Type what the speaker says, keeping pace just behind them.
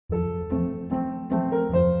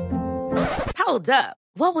Hold up.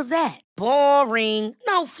 What was that? Boring.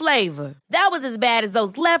 No flavor. That was as bad as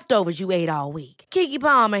those leftovers you ate all week. Keke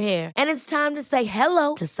Palmer here. And it's time to say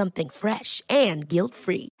hello to something fresh and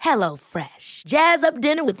guilt-free. Hello Fresh. Jazz up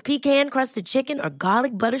dinner with pecan-crusted chicken or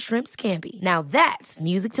garlic butter shrimp scampi. Now that's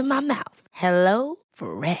music to my mouth. Hello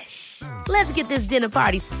Fresh. Let's get this dinner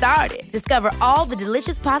party started. Discover all the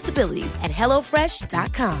delicious possibilities at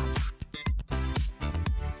hellofresh.com.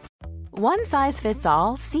 One size fits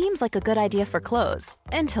all seems like a good idea for clothes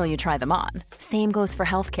until you try them on. Same goes for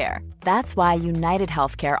healthcare. That's why United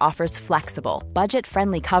Healthcare offers flexible,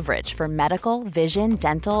 budget-friendly coverage for medical, vision,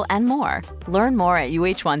 dental, and more. Learn more at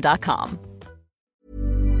uh1.com.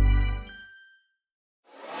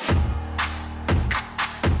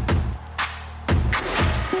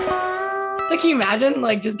 Like, can you imagine,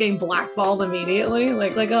 like, just getting blackballed immediately?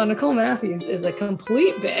 Like, oh, Nicole Matthews is a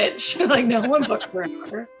complete bitch. Like, no one booked for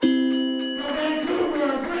her.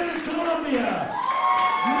 Vancouver, British Columbia,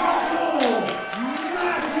 Nicole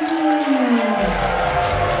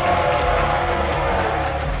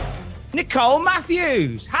Matthews. Nicole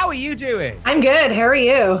Matthews, how are you doing? I'm good. How are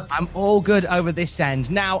you? I'm all good over this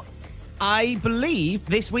end. Now, I believe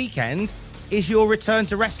this weekend is your return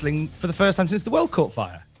to wrestling for the first time since the World Cup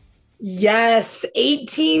fire. Yes,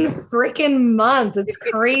 18 freaking months. It's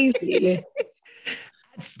crazy.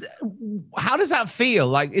 How does that feel?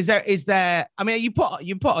 Like, is there, I mean, you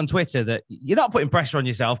put on Twitter that you're not putting pressure on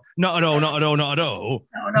yourself. Not at all. No.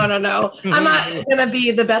 No. I'm not going to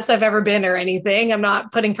be the best I've ever been or anything. I'm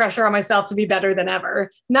not putting pressure on myself to be better than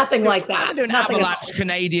ever. Nothing like that. I'm doing Avalanche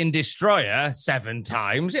Canadian Destroyer 7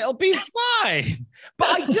 times. It'll be fine.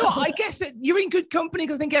 But I guess that you're in good company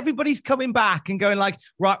because I think everybody's coming back and going like,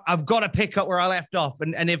 right, I've got to pick up where I left off.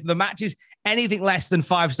 And if the match is anything less than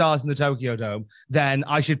 5 stars in the Tokyo Dome, then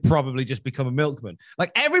I should probably just become a milkman.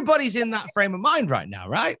 Like, everybody's in that frame of mind right now,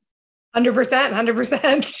 right?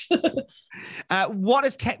 100%. What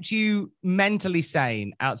has kept you mentally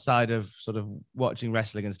sane outside of sort of watching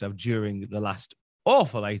wrestling and stuff during the last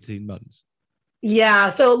awful 18 months? Yeah.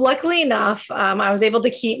 So luckily enough, I was able to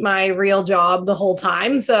keep my real job the whole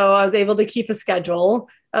time. So I was able to keep a schedule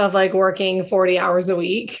of like working 40 hours a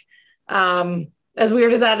week. As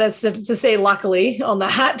weird as that is to say luckily on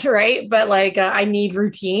that, right? But like I need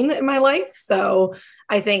routine in my life. So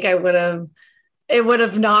I think it would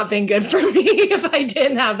have not been good for me if I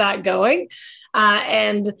didn't have that going.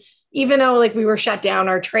 And even though like we were shut down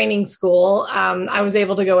our training school, I was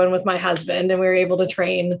able to go in with my husband and we were able to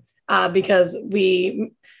train because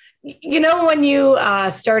when you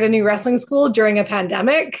start a new wrestling school during a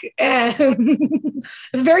pandemic, and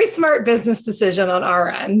a very smart business decision on our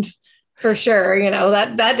end. For sure.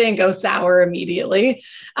 That didn't go sour immediately.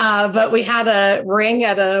 But we had a ring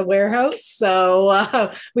at a warehouse.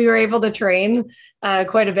 So we were able to train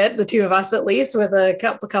quite a bit, the two of us at least, with a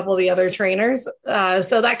couple of the other trainers.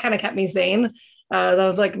 So that kind of kept me sane. That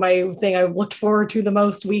was like my thing I looked forward to the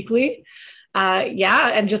most weekly.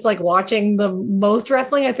 And just like watching the most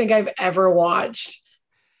wrestling I think I've ever watched.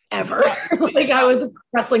 Ever. Like I was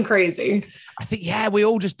wrestling crazy. I think, we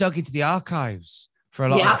all just dug into the archives for a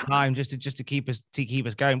lot of time just to keep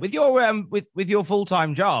us going. With your with your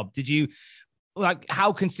full-time job, did you like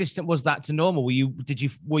how consistent was that to normal? Were you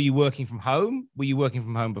working from home? Were you working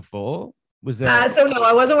from home before? Was there So no,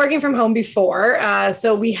 I wasn't working from home before.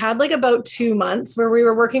 So we had like about 2 months where we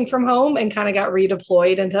were working from home and kind of got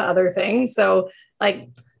redeployed into other things. So like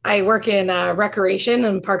I work in recreation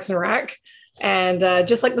and Parks and Rec. And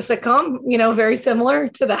just like the sitcom, very similar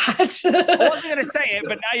to that. I wasn't going to say it,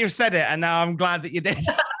 but now you've said it, and now I'm glad that you did.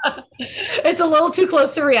 It's a little too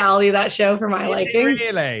close to reality, that show, for my liking.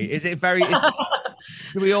 Really? Is it very...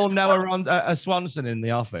 do we all know a Swanson in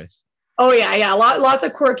The Office? Oh, yeah. Lots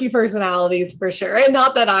of quirky personalities, for sure. And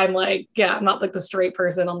not that I'm like, I'm not like the straight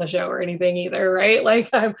person on the show or anything either, right? Like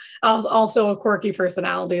I'm also a quirky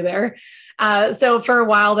personality there. So for a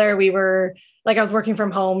while there, we were... Like I was working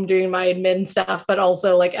from home doing my admin stuff, but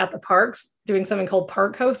also like at the parks doing something called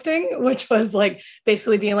park hosting, which was like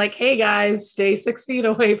basically being like, hey guys, stay 6 feet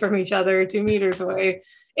away from each other, 2 meters away.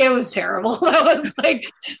 It was terrible. That was like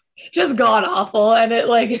just god awful. And it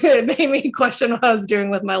made me question what I was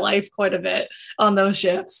doing with my life quite a bit on those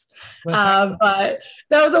shifts. But that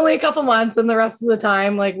was only a couple months. And the rest of the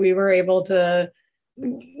time, like we were able to,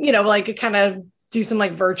 kind of do some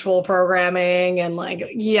like virtual programming and like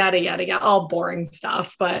yada, all boring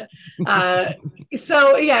stuff. But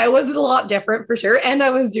so yeah, it was a lot different for sure. And I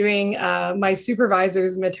was doing my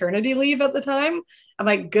supervisor's maternity leave at the time. I'm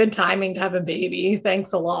like, good timing to have a baby.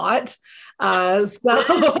 Thanks a lot. So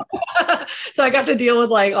so I got to deal with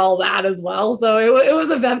like all that as well. So it was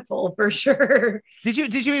eventful for sure. Did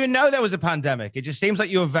you even know there was a pandemic? It just seems like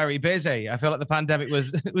you were very busy. I feel like the pandemic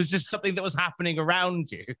was it was just something that was happening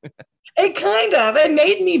around you. It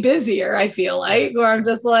made me busier, I feel like, where I'm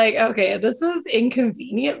just like, okay, this is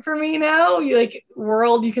inconvenient for me now. Like,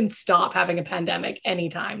 world, you can stop having a pandemic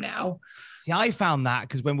anytime now. See, I found that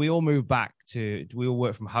because when we all moved back we all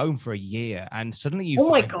worked from home for a year, and suddenly you. Oh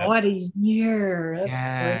my God, a year! That's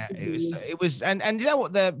yeah, crazy. it was, and you know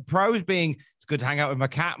what? The pros being, it's good to hang out with my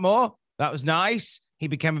cat more. That was nice. He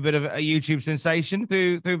became a bit of a YouTube sensation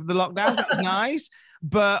through the lockdowns. That was nice.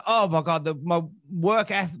 But oh my God, my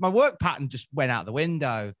work pattern just went out the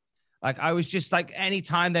window. Like I was just like,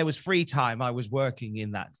 anytime there was free time, I was working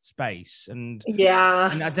in that space. And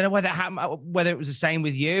yeah, and I don't know whether it was the same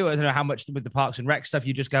with you. I don't know how much with the Parks and Rec stuff,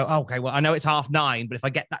 you just go, oh, okay, well, I know it's 9:30, but if I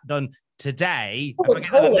get that done today, if I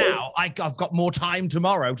get that done now, I've got more time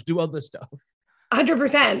tomorrow to do other stuff.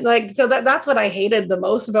 100%. Like, so that's what I hated the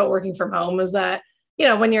most about working from home is that, you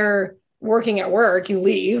know, when you're working at work, you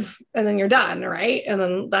leave and then you're done, right? And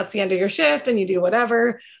then that's the end of your shift and you do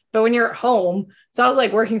whatever. But when you're at home, so I was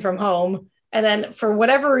like working from home. And then for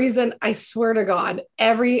whatever reason, I swear to God,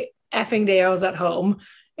 every effing day I was at home,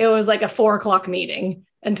 it was like a 4:00 meeting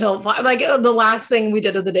until like the last thing we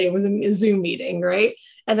did of the day was a Zoom meeting, right?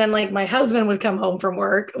 And then like my husband would come home from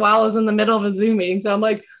work while I was in the middle of a Zoom meeting. So I'm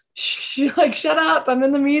like, shut up, I'm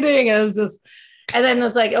in the meeting. And it was just, and then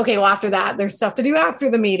it's like, okay, well, after that, there's stuff to do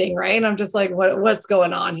after the meeting, right? And I'm just like, what's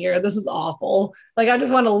going on here? This is awful. Like, I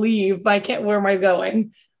just want to leave. I can't, where am I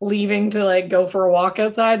going? Leaving to like go for a walk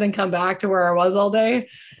outside, then come back to where I was all day.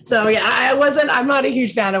 So yeah, I'm not a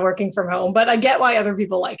huge fan of working from home, but I get why other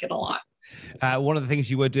people like it a lot. One of the things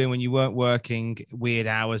you were doing when you weren't working weird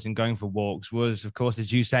hours and going for walks was, of course,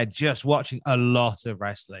 as you said, just watching a lot of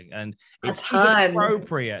wrestling. And it's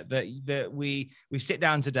appropriate that we sit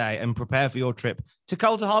down today and prepare for your trip to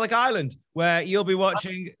Cultaholic Island, where you'll be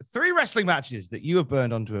watching 3 wrestling matches that you have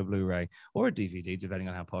burned onto a Blu-ray or a DVD, depending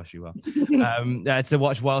on how posh you are, to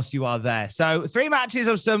watch whilst you are there. So 3 matches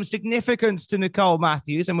of some significance to Nicole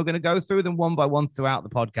Matthews, and we're going to go through them one by one throughout the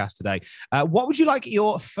podcast today. What would you like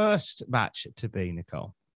your first match to be,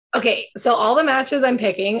 Nicole? Okay, so all the matches I'm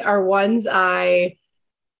picking are ones I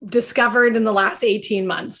discovered in the last 18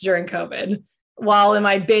 months during COVID while in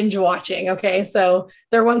my binge watching. Okay, so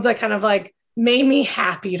they're ones that kind of like made me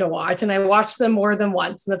happy to watch, and I watched them more than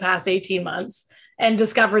once in the past 18 months and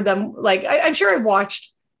discovered them. Like I'm sure I've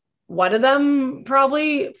watched one of them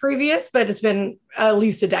probably previous, but it's been at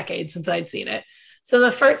least a decade since I'd seen it. So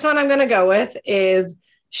the first one I'm going to go with is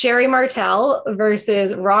Sherry Martel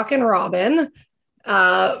versus Rockin' Robin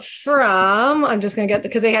from, I'm just going to get,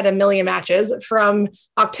 because they had a million matches, from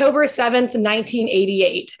October 7th,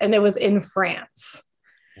 1988, and it was in France.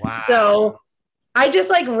 Wow. So I just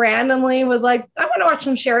like randomly was like, I want to watch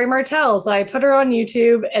some Sherry Martel. So I put her on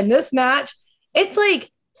YouTube, and this match, it's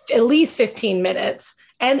like at least 15 minutes,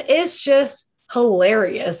 and it's just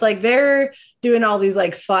hilarious. Like they're doing all these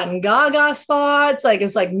like fun Gaga spots. Like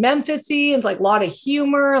it's like Memphis-y. It's like a lot of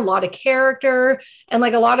humor, a lot of character, and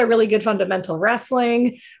like a lot of really good fundamental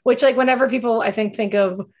wrestling, which like whenever people I think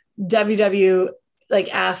of WW like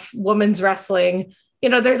F women's wrestling, you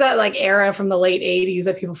know, there's that like era from the late 80s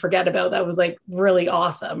that people forget about that was like really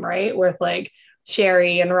awesome, right? With like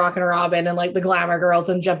Sherry and Rockin' Robin and like the Glamour Girls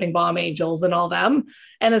and Jumping Bomb Angels and all them.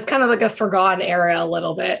 And it's kind of like a forgotten era a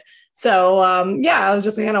little bit. So yeah, I was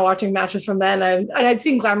just kind of watching matches from then, and I'd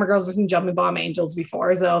seen Glamour Girls versus Jumping Bomb Angels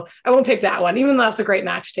before, so I won't pick that one, even though that's a great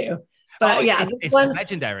match too. But yeah, it's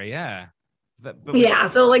legendary, yeah. But yeah,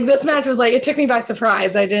 so like this match was like, it took me by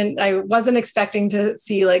surprise. I wasn't expecting to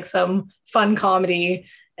see like some fun comedy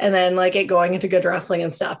and then like it going into good wrestling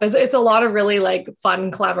and stuff. It's a lot of really like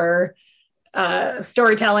fun, clever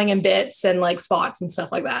storytelling and bits and like spots and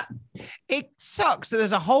stuff like that. It sucks that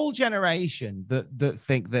there's a whole generation that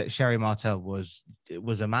think that Sherry Martel was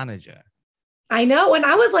a manager. I know. And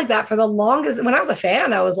I was like that for the longest. When I was a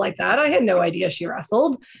fan, I was like that. I had no idea she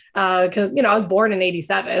wrestled because, you know, I was born in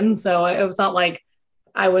 87. So it was not like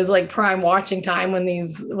I was like prime watching time when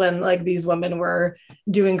these women were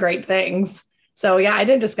doing great things. So yeah, I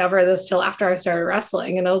didn't discover this till after I started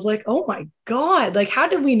wrestling. And I was like, oh my God, like, how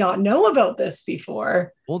did we not know about this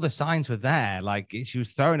before? All the signs were there. Like she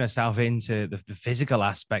was throwing herself into the physical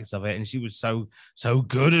aspects of it. And she was so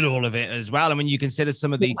good at all of it as well. And when you consider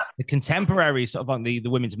some of the contemporary sort of on the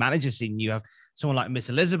women's manager scene, you have someone like Miss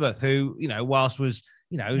Elizabeth, who, you know, whilst was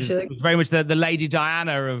it was very much the Lady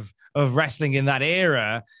Diana of wrestling in that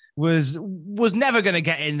era, was never going to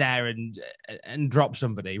get in there and drop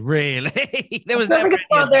somebody, really. There was never going to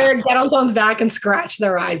go out there, get on someone's back and scratch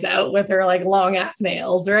their eyes out with her like long ass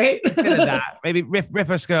nails, right? That. Maybe rip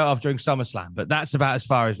her skirt off during SummerSlam, but that's about as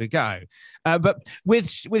far as we go. But with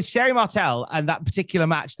Sherri Martel and that particular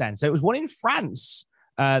match then, so it was one in France,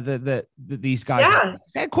 that these guys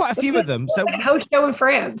had quite a few of them. So house show in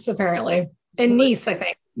France, apparently. In Nice, I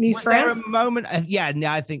think. Nice, France. There a moment? I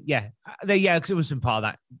think, because it was some part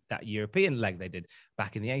of that European leg they did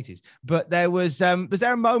back in the 80s. But there was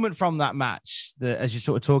there a moment from that match that, as you're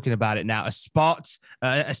sort of talking about it now, a spot,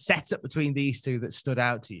 a setup between these two that stood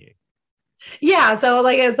out to you? Yeah, so I'm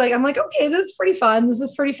like, okay, this is pretty fun. This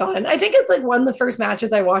is pretty fun. I think it's like one of the first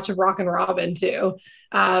matches I watched of Rockin' Robin too.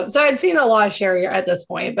 So I'd seen a lot of Sherri at this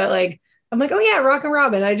point, but like, I'm like, oh yeah, Rockin'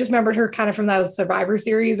 Robin. I just remembered her kind of from those Survivor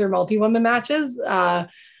Series or multi-woman matches.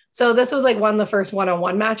 So this was like one of the first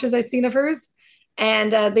one-on-one matches I'd seen of hers.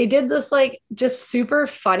 And they did this like just super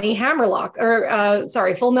funny hammerlock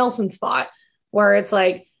full Nelson spot where it's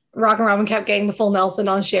like Rockin' Robin kept getting the full Nelson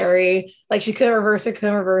on Sherri. Like she couldn't reverse it.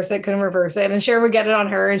 And Sherri would get it on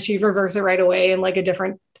her and she'd reverse it right away in like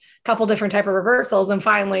couple different type of reversals. And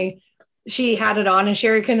finally she had it on and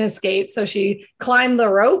Sherri couldn't escape. So she climbed the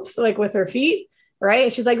ropes like with her feet. Right.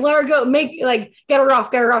 And she's like, let her go, get her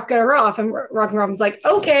off. And Rockin' Robin's like,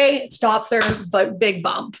 okay, it stops there, but big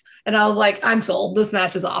bump. And I was like, I'm sold. This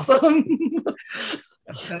match is awesome.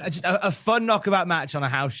 Just a fun knockabout match on a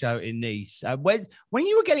house show in Nice. When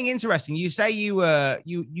you were getting into wrestling, you say you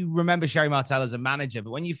remember Sherri Martel as a manager,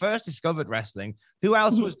 but when you first discovered wrestling, who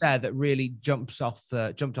else was there that really jumped off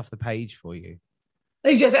the page for you?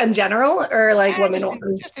 Like just in general, or like women?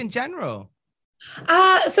 Just in general.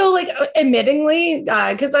 So like admittingly,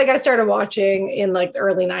 because like I started watching in like the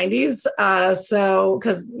early 90s. So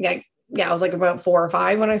because I was like about 4 or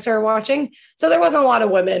 5 when I started watching. So there wasn't a lot of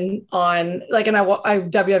women on like, and I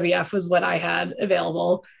WWF was what I had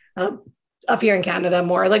available up here in Canada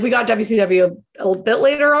more. Like we got WCW a little bit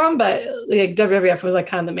later on, but like WWF was like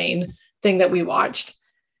kind of the main thing that we watched.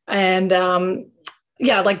 And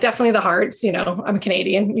like definitely the Harts, I'm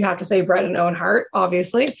Canadian. You have to say Bret and Owen Hart,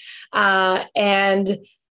 obviously. And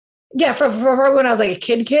yeah, for when I was like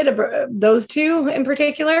a kid, those two in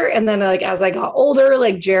particular. And then like, as I got older,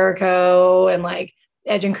 like Jericho and like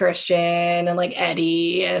Edge and Christian and like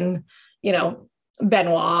Eddie and,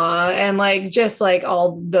 Benoit and like, just like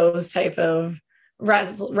all those type of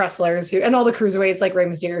wrestlers and all the cruiserweights, like Rey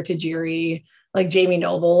Mysterio, Tajiri, like Jamie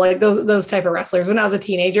Noble, like those type of wrestlers. When I was a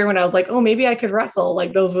teenager, when I was like, oh, maybe I could wrestle,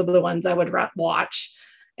 like those were the ones I would watch.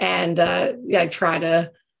 And I try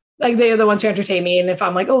to, like, they're the ones who entertain me. And if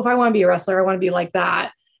I'm like, oh, if I want to be a wrestler, I want to be like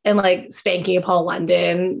that. And like spanking Paul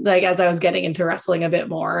London, like as I was getting into wrestling a bit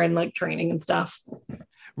more and like training and stuff.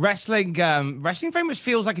 Wrestling very much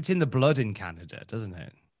feels like it's in the blood in Canada, doesn't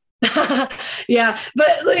it? Yeah,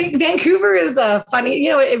 but like Vancouver is funny,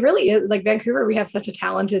 it really is. Like Vancouver, we have such a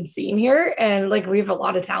talented scene here, and like we have a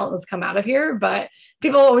lot of talent that's come out of here, but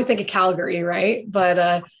people always think of Calgary, right?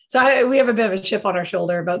 But we have a bit of a chip on our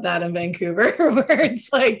shoulder about that in Vancouver, where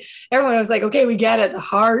it's like everyone was like, okay, we get it, the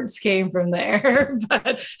Hearts came from there,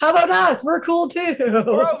 but how about us? We're cool too.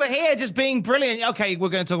 We're over here just being brilliant. Okay, we're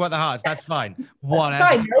going to talk about the Hearts. That's fine. Whatever.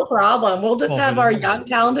 Fine, no problem. We'll just have our young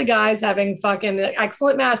talented guys having fucking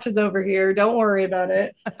excellent matches over here. Don't worry about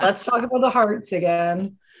it. Let's talk about the Hearts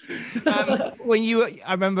again. I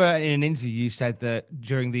remember in an interview you said that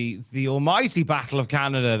during the almighty battle of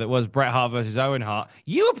Canada that was Bret Hart versus Owen Hart,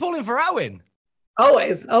 you were pulling for Owen.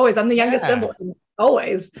 Always. I'm the youngest sibling.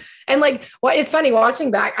 Always. And like, it's funny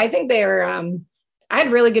watching back. I think they're I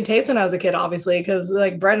had really good taste when I was a kid, obviously, because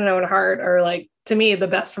like Bret and Owen Hart are like, to me, the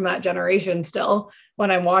best from that generation still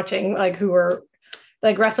when I'm watching, like who were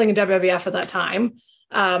like wrestling in WWF at that time.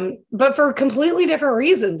 But for completely different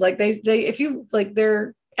reasons. Like they if you like,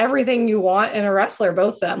 they're everything you want in a wrestler,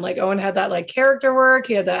 both of them. Like Owen had that like character work,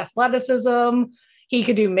 he had the athleticism, he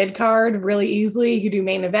could do mid-card really easily, he could do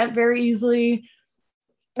main event very easily.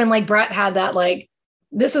 And like Bret had that like,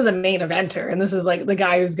 this is a main eventer and this is like the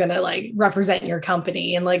guy who's gonna like represent your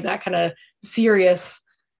company, and like that kind of serious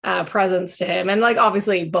presence to him. And like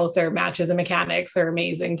obviously both their matches and mechanics are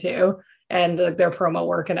amazing too, and like their promo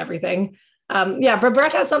work and everything. But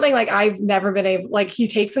Bret has something like I've never been able, like he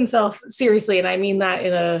takes himself seriously. And I mean that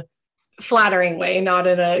in a flattering way, not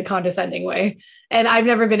in a condescending way. And I've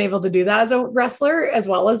never been able to do that as a wrestler as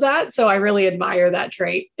well as that. So I really admire that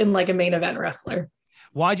trait in like a main event wrestler.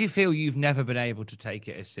 Why do you feel you've never been able to take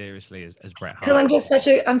it as seriously as Bret Hart? Because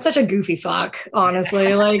I'm such a goofy fuck,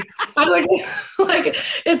 honestly. Like I would like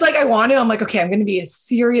it's like I want to. I'm like, okay, I'm gonna be a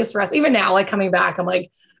serious wrestler. Even now, like coming back, I'm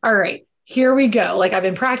like, all right, here we go. Like I've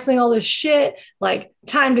been practicing all this shit, like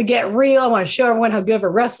time to get real. I want to show everyone how good of a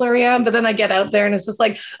wrestler I am. But then I get out there and it's just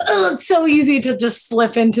like, oh, it's so easy to just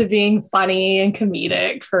slip into being funny and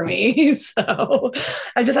comedic for me. So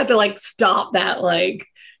I just have to like stop that like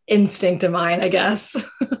instinct of mine, I guess.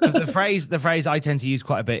 the phrase I tend to use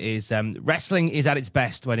quite a bit is wrestling is at its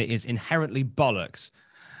best when it is inherently bollocks.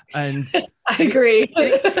 And I agree.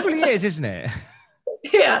 It really is, isn't it?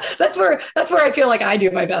 Yeah, that's where I feel like I do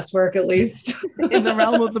my best work, at least. In the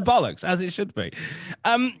realm of the bollocks, as it should be.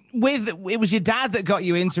 It was your dad that got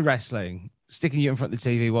you into wrestling, sticking you in front of the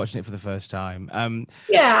TV, watching it for the first time.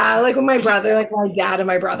 Yeah, like with my brother, like my dad and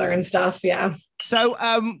my brother and stuff. Yeah. So,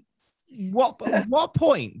 what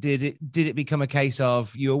point did it become a case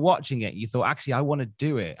of you were watching it, you thought, actually, I want to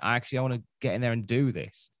do it. I want to get in there and do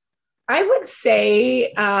this? I would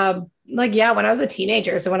say, when I was a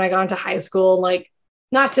teenager. So when I got into high school, like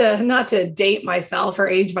not to date myself or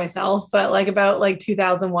age myself, but like about like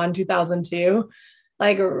 2001, 2002,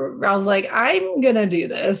 like I was like, I'm going to do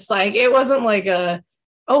this. Like, it wasn't like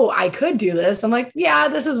I could do this. I'm like, yeah,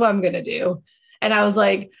 this is what I'm going to do. And I was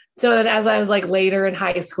like, so that as I was like later in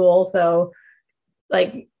high school, so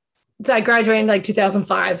I graduated in like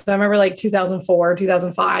 2005. So I remember like 2004,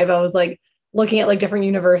 2005, I was like looking at like different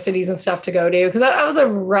universities and stuff to go to, because I was a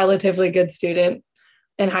relatively good student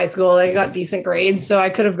in high school. I got decent grades. So I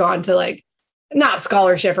could have gone to like, not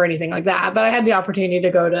scholarship or anything like that, but I had the opportunity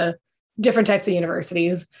to go to different types of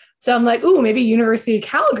universities. So I'm like, ooh, maybe University of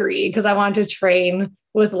Calgary, because I wanted to train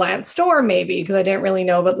with Lance Storm, maybe, because I didn't really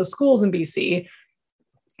know about the schools in BC.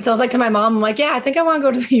 So I was like to my mom, I'm like, yeah, I think I want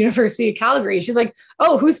to go to the University of Calgary. She's like,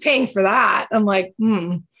 oh, who's paying for that? I'm like,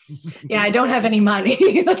 yeah, I don't have any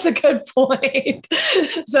money. That's a good point.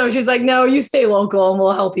 So she's like, no, you stay local and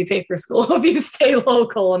we'll help you pay for school if you stay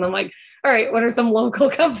local. And I'm like, all right, what are some local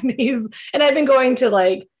companies? And I've been going to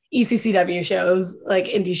like ECCW shows, like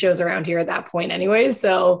indie shows around here at that point anyway.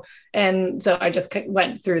 So I just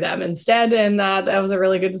went through them instead. And that was a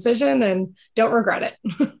really good decision and don't regret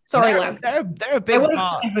it. Sorry, Lance. They're a big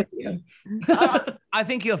part. With you. I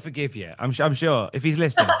think he'll forgive you. I'm sure if he's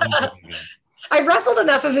listening. I've wrestled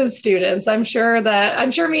enough of his students. I'm sure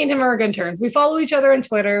me and him are on good terms. We follow each other on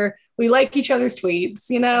Twitter. We like each other's tweets.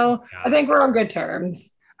 Yeah. I think we're on good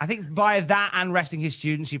terms. I think via that and wrestling his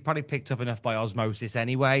students, you probably picked up enough by osmosis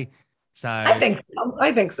anyway. So I think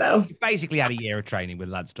so. You basically had a year of training with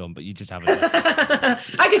Lance Storm, but you just haven't.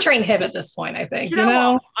 I could train him at this point, I think. You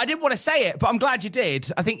know? I didn't want to say it, but I'm glad you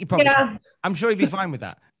did. I think you probably. Yeah. I'm sure he'd be fine with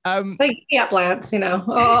that. Yeah, Lance, we'll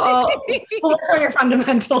work on your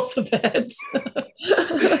fundamentals a bit.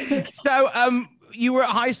 So, you were at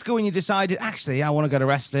high school and you decided, actually, I want to go to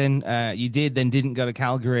wrestling. You did, then didn't go to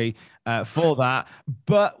Calgary for that.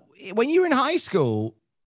 But when you were in high school,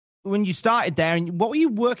 when you started there, and what were you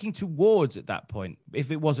working towards at that point, if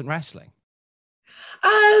it wasn't wrestling?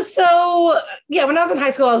 When I was in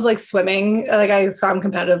high school, I was like swimming. Like I swam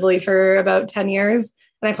competitively for about 10 years.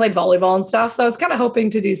 And I played volleyball and stuff. So I was kind of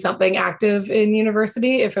hoping to do something active in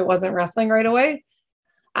university if it wasn't wrestling right away.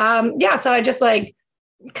 So I just like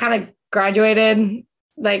kind of graduated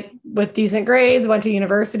like with decent grades, went to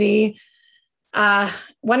university,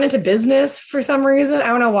 went into business for some reason. I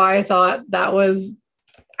don't know why I thought that was,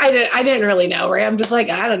 I didn't really know, right? I'm just like,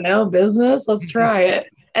 I don't know, business, let's try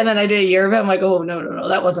it. And then I did a year of it. I'm like, oh, no,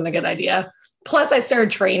 that wasn't a good idea. Plus I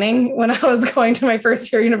started training when I was going to my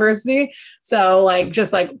first year university. So like,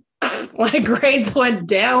 just like my grades went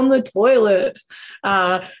down the toilet.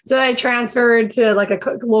 So I transferred to like a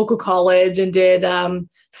local college and did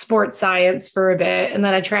sports science for a bit. And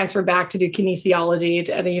then I transferred back to do kinesiology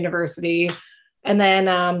at a university. And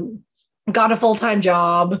then got a full-time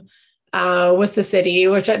job with the city,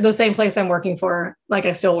 the same place I'm working for, like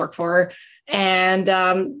I still work for. And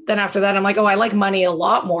then after that, I'm like, oh, I like money a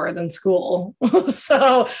lot more than school.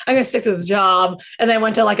 So I'm going to stick to this job. And then I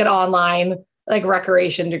went to like an online like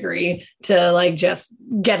recreation degree to like just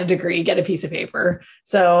get a degree, get a piece of paper.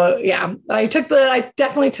 So yeah, I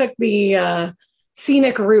definitely took the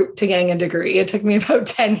scenic route to getting a degree. It took me about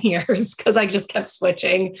 10 years because I just kept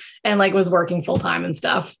switching and like was working full time and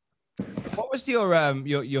stuff. What was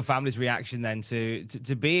your family's reaction then to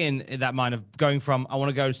be in that mind of going from I want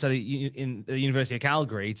to go study in the University of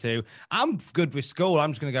Calgary to I'm good with school,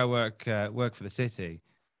 I'm just going to go work for the city?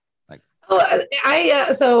 Like,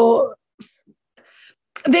 so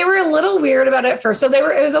they were a little weird about it at first. So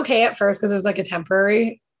it was okay at first because it was like a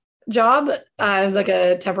temporary job as like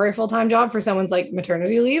a temporary full-time job for someone's like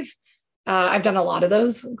maternity leave. I've done a lot of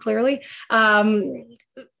those, clearly.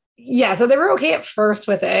 Yeah, so they were okay at first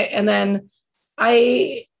with it. And then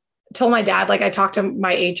I told my dad, like I talked to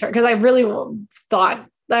my HR because I really thought,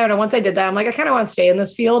 I don't know, once I did that, I'm like, I kind of want to stay in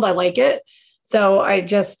this field. I like it. So I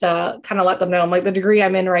just kind of let them know, I'm like, the degree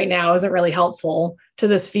I'm in right now isn't really helpful to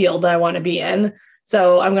this field that I want to be in.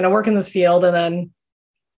 So I'm going to work in this field and then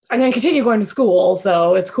I'm going to continue going to school.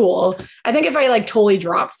 So it's cool. I think if I like totally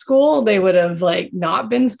dropped school, they would have like not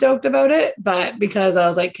been stoked about it. But because I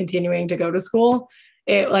was like continuing to go to school,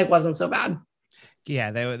 it like wasn't so bad.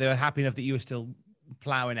 Yeah, they were happy enough that you were still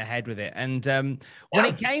plowing ahead with it. And when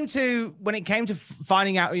it came to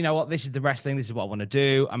finding out, you know what, this is the wrestling, this is what I want to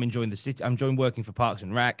do. I'm enjoying the city. I'm enjoying working for Parks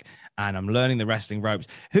and Rec, and I'm learning the wrestling ropes.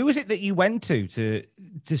 Who was it that you went to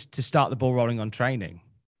start the ball rolling on training?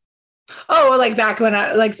 Oh, like back when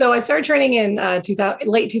so I started training in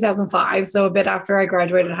late 2005. So a bit after I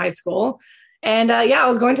graduated high school. And I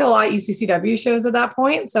was going to a lot of ECCW shows at that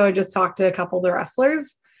point. So I just talked to a couple of the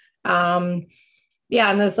wrestlers. And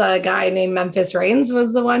this guy named Memphis Reigns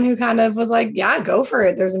was the one who kind of was like, yeah, go for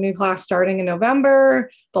it. There's a new class starting in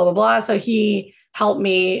November, blah, blah, blah. So he helped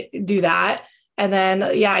me do that. And then,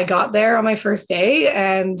 I got there on my first day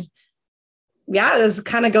and this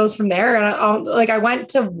kind of goes from there. And I went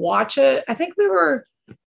to watch it. I think we were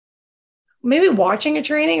maybe watching a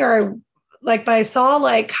training but I saw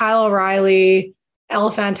like Kyle O'Reilly, El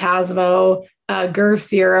Phantasmo, Gurf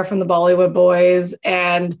Sierra from the Bollywood Boys,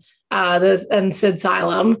 and Sid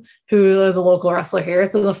Silem, who is a local wrestler here.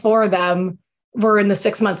 So the four of them were in the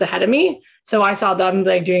 6 months ahead of me. So I saw them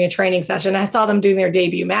like doing a training session. I saw them doing their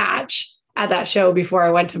debut match at that show before I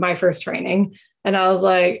went to my first training. And I was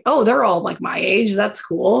like, oh, they're all like my age. That's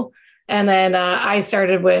cool. And then I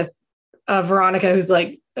started with Veronica, who's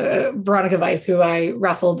like Veronica Weiss, who I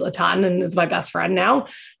wrestled a ton and is my best friend now,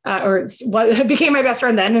 or what became my best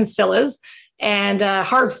friend then and still is. And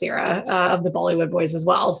Harv Sierra of the Bollywood Boys as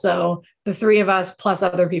well. So the three of us plus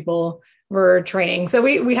other people were training. So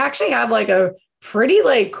we actually have like a pretty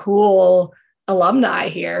like cool alumni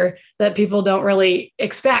here that people don't really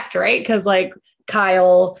expect, right? Because like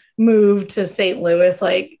Kyle moved to St. Louis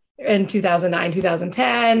like in 2009,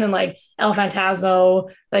 2010, and like El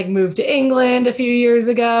Phantasmo like moved to England a few years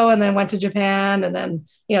ago and then went to Japan, and then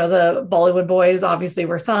the Bollywood Boys obviously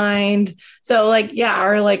were signed. So like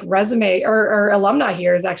our like resume or alumni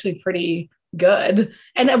here is actually pretty good.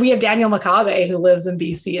 And we have Daniel Makabe who lives in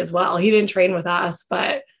BC as well. He didn't train with us,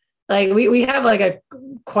 but like we have like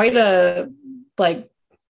quite a like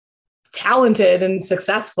talented and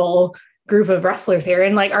successful group of wrestlers here.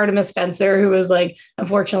 And like Artemis Spencer, who was like,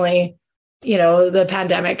 unfortunately, the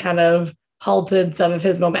pandemic kind of halted some of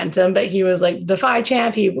his momentum, but he was like Defy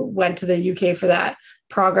champ. He went to the UK for that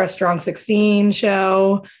Progress Strong 16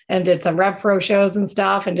 show and did some Rev Pro shows and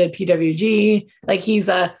stuff and did PWG. Like he's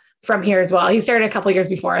from here as well. He started a couple years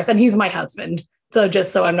before us and he's my husband. So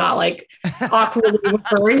just so I'm not like awkwardly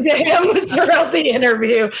referring to him throughout the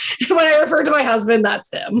interview. When I refer to my husband,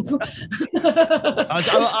 that's him.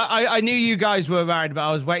 I knew you guys were married, but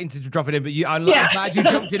I was waiting to drop it in. But I'm glad you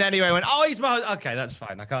jumped in anyway. Went, oh, he's my husband. Okay, that's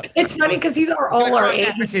fine. I can't. It's funny because he's all our age.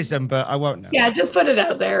 Nepotism, but I won't know. Yeah, just put it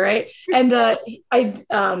out there, right? And I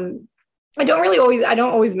don't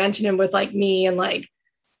always mention him with like me and like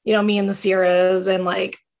me and the Sierras and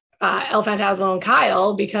like El Phantasmo and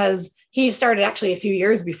Kyle, because he started actually a few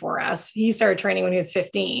years before us. He started training when he was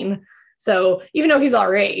 15. So even though he's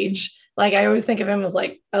our age, like I always think of him as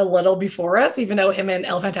like a little before us, even though him and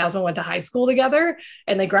El Phantasmo went to high school together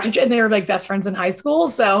and they graduated and they were like best friends in high school.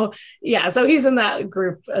 So so he's in that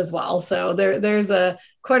group as well. So there's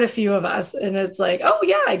quite a few of us. And it's like, oh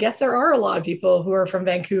yeah, I guess there are a lot of people who are from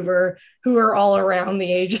Vancouver who are all around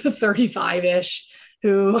the age of 35-ish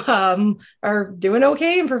who are doing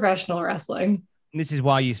okay in professional wrestling. This is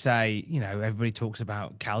why you say, everybody talks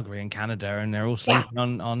about Calgary and Canada and they're all sleeping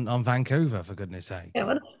on Vancouver, for goodness sake. Yeah,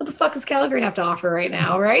 what the fuck does Calgary have to offer right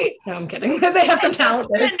now, right? No, I'm kidding. They have some talent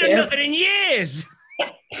there. They've done nothing in years.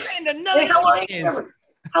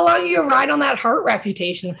 How long you ride on that Hart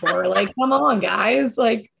reputation for? Like, come on, guys.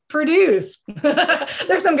 Like, produce.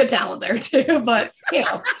 There's some good talent there too, but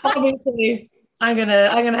obviously I'm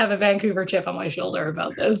gonna have a Vancouver chip on my shoulder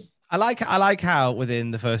about this. I like how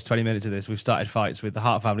within the first 20 minutes of this we've started fights with the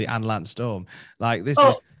Hart family and Lance Storm. Like this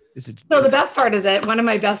is so the best part is that one of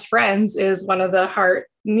my best friends is one of the Hart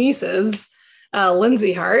nieces,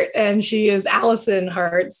 Lindsay Hart, and she is Allison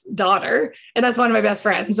Hart's daughter, and that's one of my best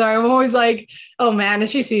friends. So I'm always like, oh man, if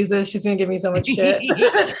she sees this, she's gonna give me so much shit.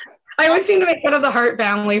 I always seem to make fun of the Hart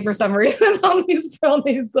family for some reason on these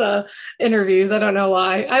interviews. I don't know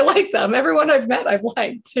why. I like them. Everyone I've met, I've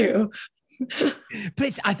liked too.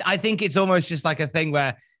 But I think it's almost just like a thing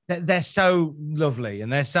where they're so lovely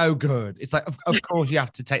and they're so good. It's like, of course, you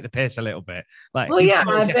have to take the piss a little bit. Like, well, yeah,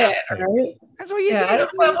 a bit, right? That's what you Yeah, do.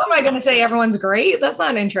 what am I going to say? Everyone's great. That's not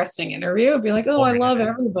an interesting interview. Be like, oh, I love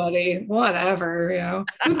everybody. Whatever,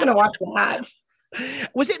 who's going to watch that?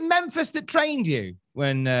 Was it Memphis that trained you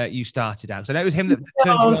when you started out? So I know it was him that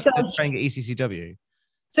turned you to training at ECCW.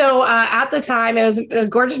 So at the time, it was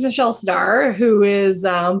gorgeous Michelle Starr, who is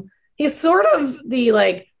he's sort of the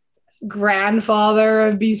like grandfather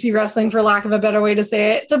of BC wrestling, for lack of a better way to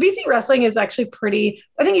say it. So BC wrestling is actually pretty,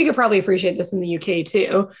 I think you could probably appreciate this in the UK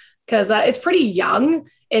too, because it's pretty young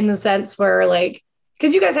in the sense where like,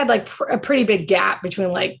 because you guys had like a pretty big gap between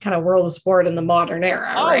like kind of World of Sport and the modern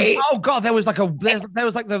era, right? Oh God, there was like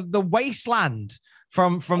the wasteland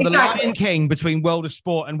from the Lion King between World of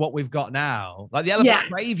Sport and what we've got now. Like the Elephant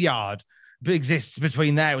Graveyard exists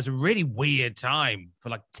between there. It was a really weird time for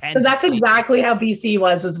like 10. So that's exactly how BC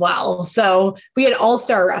was as well. So we had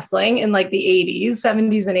all-star wrestling in like the 80s,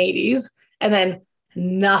 70s and 80s, and then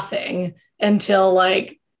nothing until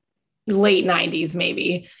like late 90s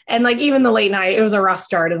maybe. And like even the late 90s, it was a rough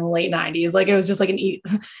start in the late 90s. Like it was just like ECW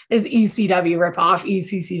ripoff,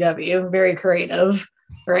 ECCW, very creative,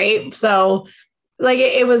 right? So like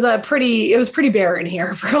it was pretty barren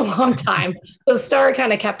here for a long time. So Star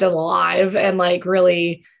kind of kept it alive and like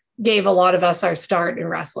really gave a lot of us our start in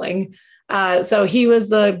wrestling. So he was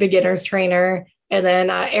the beginners trainer. And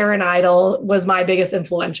then Aaron Idol was my biggest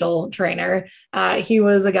influential trainer. He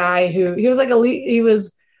was a guy who he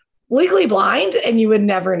was legally blind and you would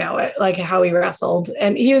never know it, like how he wrestled.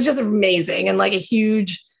 And he was just amazing. And like he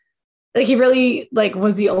really like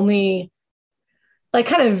was the only like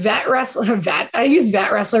kind of I use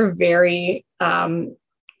vet wrestler very,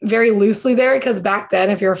 very loosely there. Cause back then,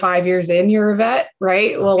 if you're 5 years in, you're a vet,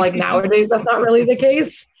 right? Well, like nowadays, that's not really the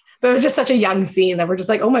case. But it was just such a young scene that we're just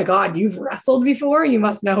like, oh my God, you've wrestled before? You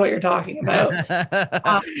must know what you're talking about.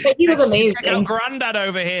 But he was amazing. Check out Grandad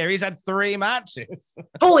over here. He's had 3 matches.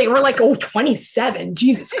 Totally. We're like, 27.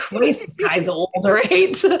 Jesus Christ, this guy's old,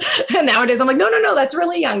 right? And nowadays I'm like, no, that's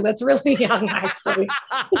really young. That's really young, actually.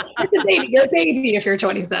 You're a baby if you're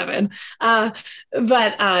 27. So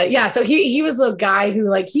he was a guy who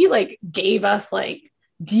like, he like gave us like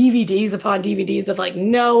DVDs upon DVDs of like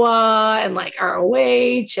Noah and like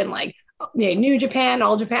ROH and like New Japan,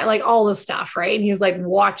 All Japan, like all this stuff, right? And he was like,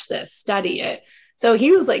 watch this, study it. So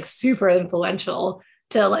he was like super influential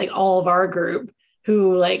to like all of our group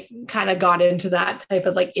who like kind of got into that type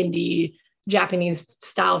of like indie Japanese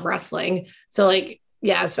style of wrestling. So like,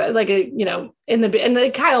 yeah, it's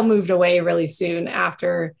like, Kyle moved away really soon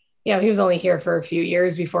after. He was only here for a few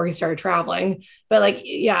years before he started traveling, but like,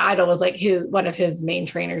 yeah, Idol was like one of his main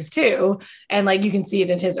trainers too. And like, you can see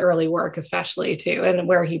it in his early work, especially too, and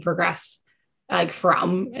where he progressed like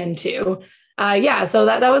from and to, so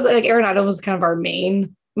that was like, Aaron Idol was kind of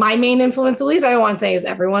my main influence, at least. I don't want to say is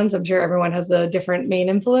everyone's, I'm sure everyone has a different main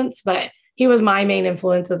influence, but he was my main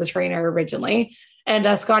influence as a trainer originally. And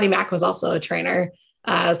Scotty Mack was also a trainer.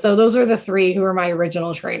 So those were the 3 who were my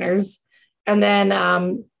original trainers. And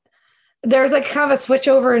then, there's like kind of a switch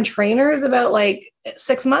over in trainers about like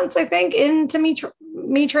 6 months, I think, into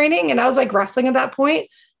me training. And I was like wrestling at that point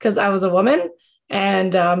because I was a woman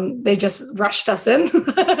and they just rushed us in.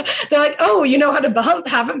 They're like, oh, you know how to bump,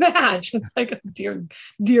 have a match. It's like,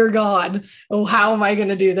 dear God, oh, how am I going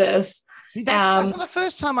to do this? See, that's not the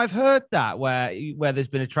first time I've heard that where there's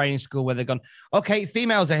been a training school where they've gone, okay,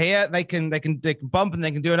 females are here, they can bump and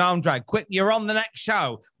they can do an arm drag. Quick, you're on the next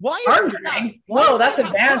show. Why arm drag? Whoa, that's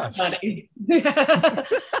advanced, buddy.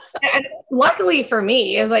 And luckily for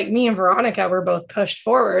me, it was like me and Veronica were both pushed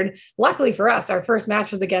forward. Luckily for us, our first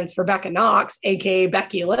match was against Rebecca Knox, aka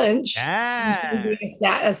Becky Lynch. Yeah.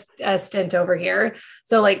 A stint over here.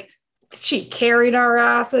 So like, she carried our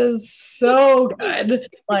asses so good.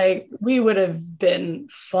 Like we would have been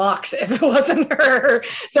fucked if it wasn't her.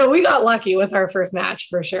 So we got lucky with our first match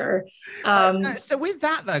for sure. So with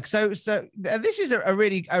that though, so this is a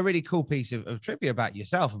really cool piece of trivia about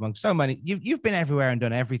yourself among so many. You've been everywhere and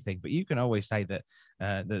done everything, but you can always say that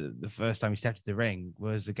the first time you stepped to the ring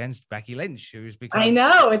was against Becky Lynch, who's become. I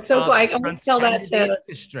know, it's so cool. I always tell that to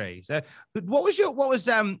industry. So, but what was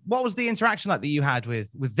the interaction like that you had with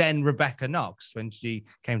then Rebecca Knox when she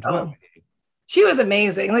came to work with you? She was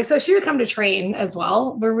amazing. Like, so she would come to train as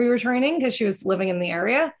well where we were training because she was living in the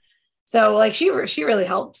area. So like she really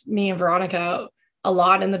helped me and Veronica out a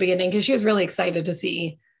lot in the beginning because she was really excited to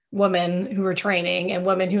see women who were training and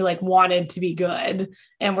women who like wanted to be good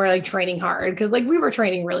and were like training hard. Cause like we were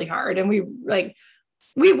training really hard and we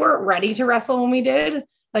weren't ready to wrestle when we did,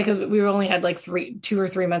 like, cause we only had like 2 or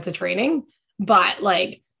 3 months of training, but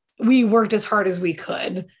like we worked as hard as we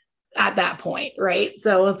could at that point. Right.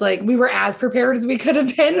 So it's like, we were as prepared as we could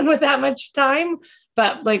have been with that much time,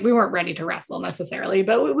 but like, we weren't ready to wrestle necessarily,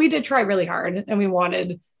 but we did try really hard and we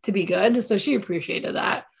wanted to be good. So she appreciated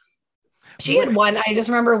that. She had I just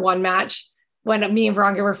remember one match when me and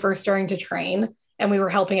Veronica were first starting to train and we were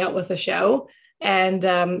helping out with the show. And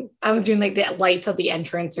I was doing like the lights at the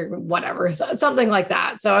entrance or whatever, something like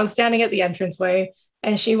that. So I was standing at the entranceway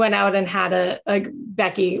and she went out and had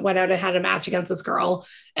Becky went out and had a match against this girl.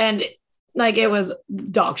 And like, it was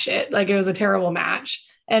dog shit. Like, it was a terrible match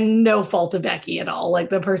and no fault of Becky at all. Like,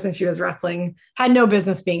 the person she was wrestling had no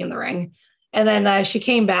business being in the ring. And then she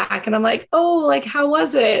came back and I'm like, oh, like, how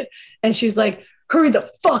was it? And she's like, hurry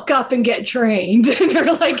the fuck up and get trained. And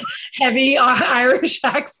her like heavy Irish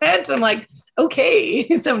accent. I'm like,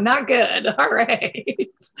 okay, so not good. All right.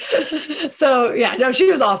 So yeah, no,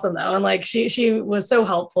 she was awesome though. And like, she was so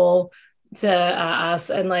helpful to us.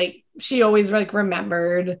 And like, she always like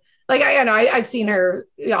remembered, like, I've seen her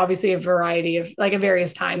obviously a variety of like at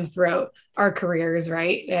various times throughout our careers.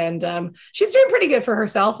 Right. And she's doing pretty good for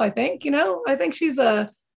herself. I think, I think she's doing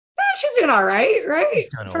all right. Right.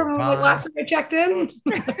 From the last time I checked in.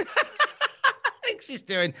 I think she's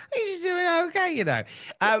doing okay, She's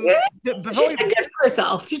done good for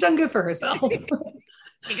herself. She's done good for herself.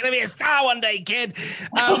 You're going to be a star one day, kid.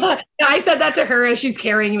 I said that to her as she's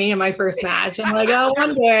carrying me in my first match. I'm like, oh,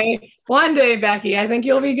 one day, Becky, I think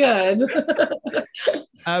you'll be good.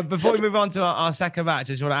 Before we move on to our second match,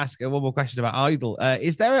 I just want to ask one more question about Idol.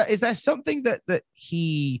 Is there something that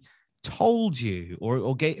he told you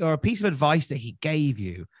or a piece of advice that he gave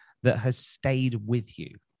you that has stayed with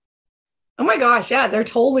you? Oh my gosh, yeah, there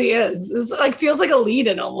totally is. This like feels like a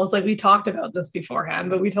lead-in almost, like we talked about this beforehand,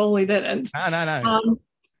 but we totally didn't. No.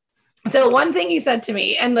 So one thing he said to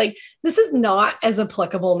me, and like this is not as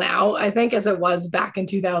applicable now, I think, as it was back in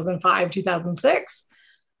 2005, 2006.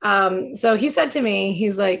 So he said to me,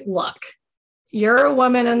 he's like, look, you're a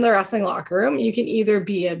woman in the wrestling locker room. You can either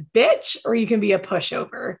be a bitch or you can be a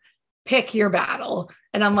pushover. Pick your battle.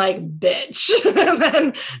 And I'm like, bitch. And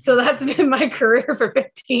then, so that's been my career for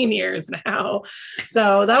 15 years now.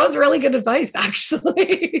 So that was really good advice,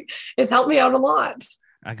 actually. It's helped me out a lot.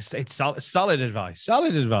 It's solid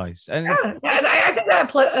advice. And yeah, I think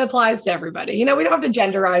that applies to everybody. We don't have to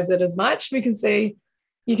genderize it as much. We can say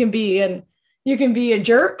you can be a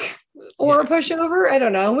jerk or a pushover. I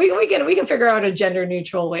don't know. We can figure out a gender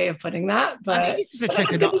neutral way of putting that. But I think it's just a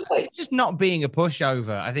trick of just not being a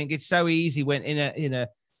pushover. I think it's so easy when in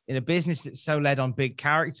a business that's so led on big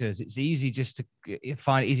characters, it's easy just to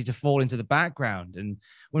find it easy to fall into the background. And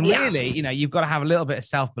when really, you've got to have a little bit of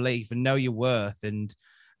self-belief and know your worth and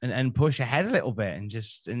push ahead a little bit and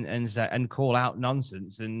just and call out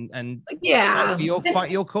nonsense and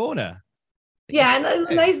fight your corner. Yeah, and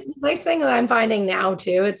the nice thing that I'm finding now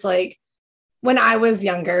too, it's like when I was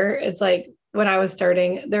younger, it's like when I was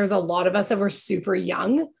starting, there's a lot of us that were super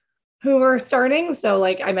young who were starting. So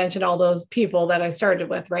like I mentioned all those people that I started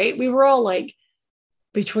with, right? We were all like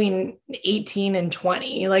between 18 and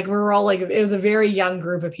 20. Like we were all like, it was a very young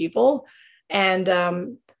group of people. And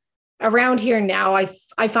around here now,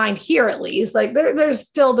 I find here at least, like there's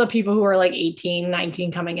still the people who are like 18,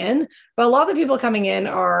 19 coming in, but a lot of the people coming in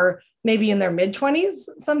are maybe in their mid-20s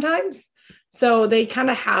sometimes. So they kind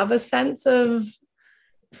of have a sense of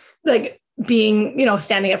like being,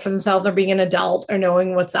 standing up for themselves or being an adult or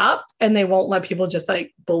knowing what's up, and they won't let people just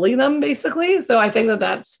like bully them basically. So I think that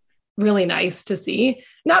that's really nice to see.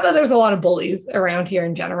 Not that there's a lot of bullies around here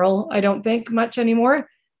in general. I don't think much anymore.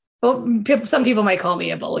 Well, some people might call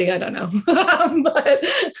me a bully. I don't know. But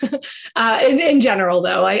in general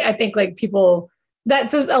though, I think like people,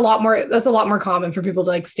 that's a lot more common for people to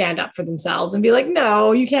like stand up for themselves and be like,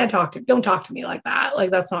 no, you can't don't talk to me like that.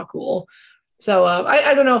 Like, that's not cool. So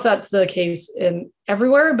I don't know if that's the case in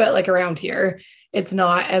everywhere, but like around here, it's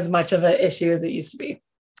not as much of an issue as it used to be.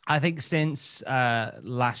 I think since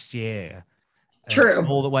last year, true,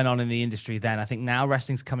 all that went on in the industry then, I think now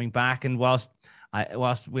wrestling's coming back. And whilst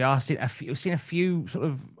we are seeing a few sort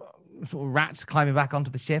of rats climbing back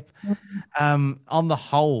onto the ship, on the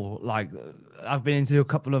whole, like I've been into a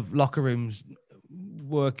couple of locker rooms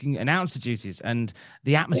working announcer duties, and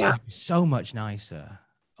the atmosphere is so much nicer.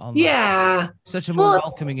 Such a more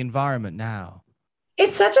welcoming environment now.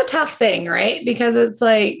 It's such a tough thing, right? Because it's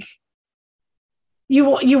like you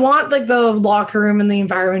want like the locker room and the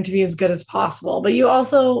environment to be as good as possible, but you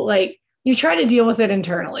also like you try to deal with it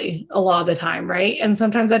internally a lot of the time, right? And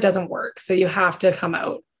sometimes that doesn't work. So you have to come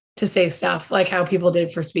out to say stuff like how people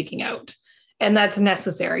did for speaking out. And that's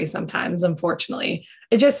necessary sometimes, unfortunately.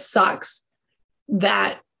 It just sucks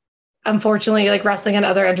that, unfortunately, like wrestling and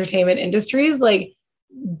other entertainment industries, like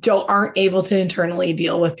aren't able to internally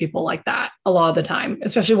deal with people like that a lot of the time,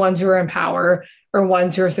 especially ones who are in power or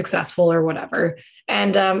ones who are successful or whatever.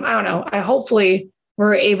 And I don't know, hopefully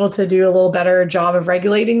we're able to do a little better job of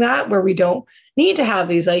regulating that, where we don't need to have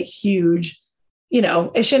these like huge,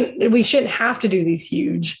 we shouldn't have to do these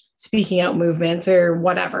huge speaking out movements or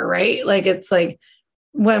whatever, right? Like, it's like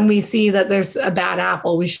when we see that there's a bad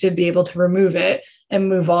apple, we should be able to remove it and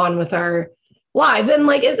move on with our lives. And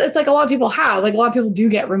like, it's like a lot of people do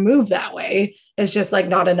get removed that way. It's just like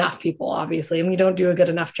not enough people, obviously, and we don't do a good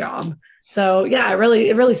enough job. So yeah, it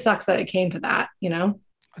really sucks that it came to that,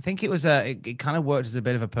 I think it kind of worked as a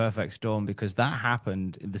bit of a perfect storm, because that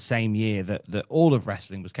happened in the same year that all of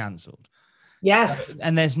wrestling was cancelled. Yes.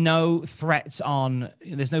 And there's no threats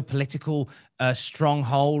there's no political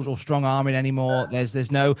stronghold or strong arming anymore.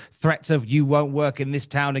 There's no threats of you won't work in this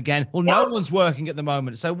town again. Well, no one's working at the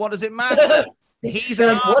moment. So what does it matter? He's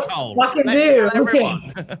an asshole. Let's tell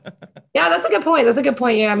everyone. Yeah, that's a good point.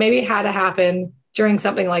 Yeah, maybe it had to happen during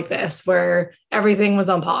something like this where everything was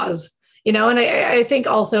on pause, and I think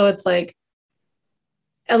also it's like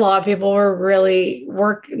a lot of people were really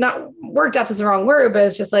not worked up is the wrong word, but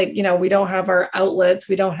it's just like, we don't have our outlets.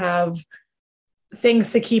 We don't have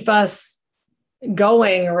things to keep us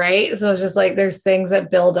going. Right. So it's just like, there's things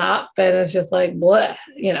that build up and it's just like, bleh,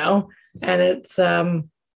 and it's, it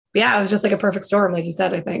was just like a perfect storm. Like you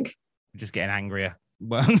said, I think. Just getting angrier.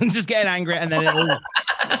 Well, just getting angrier. And then it'll.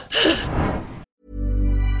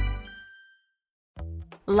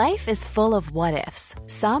 Life is full of what ifs.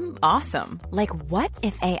 Some awesome, like what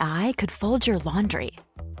if AI could fold your laundry?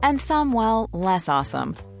 And some, well, less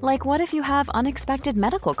awesome, like what if you have unexpected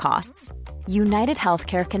medical costs? United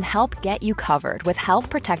Healthcare can help get you covered with Health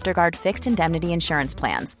Protector Guard fixed indemnity insurance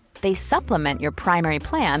plans. They supplement your primary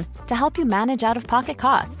plan to help you manage out-of-pocket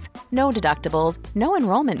costs. No deductibles, no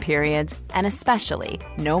enrollment periods, and especially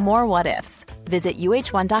no more what ifs. Visit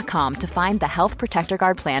uh1.com to find the Health Protector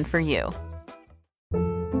Guard plan for you.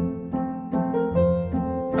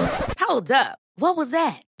 Hold up. What was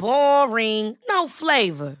that? Boring. No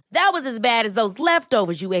flavor. That was as bad as those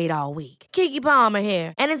leftovers you ate all week. Keke Palmer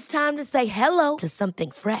here. And it's time to say hello to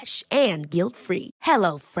something fresh and guilt-free.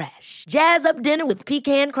 Hello Fresh. Jazz up dinner with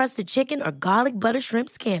pecan-crusted chicken or garlic butter shrimp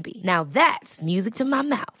scampi. Now that's music to my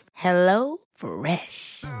mouth. Hello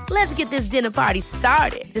Fresh. Let's get this dinner party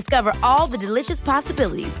started. Discover all the delicious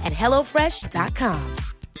possibilities at hellofresh.com.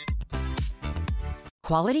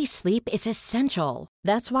 Quality sleep is essential.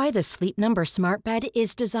 That's why the Sleep Number Smart Bed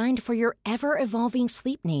is designed for your ever-evolving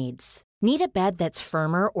sleep needs. Need a bed that's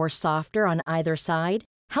firmer or softer on either side?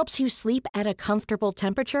 Helps you sleep at a comfortable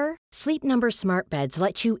temperature? Sleep Number Smart Beds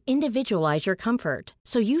let you individualize your comfort,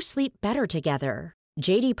 so you sleep better together.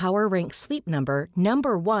 J.D. Power ranks Sleep Number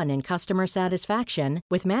number 1 in customer satisfaction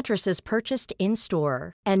with mattresses purchased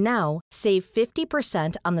in-store. And now, save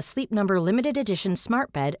 50% on the Sleep Number Limited Edition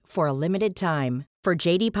Smart Bed for a limited time. For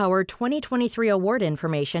J.D. Power 2023 award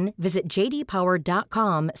information, visit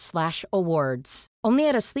jdpower.com/awards. Only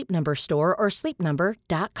at a Sleep Number store or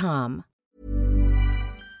sleepnumber.com.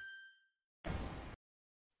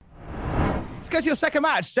 Let's go to your second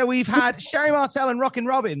match. So we've had Sherry Martel and Rockin'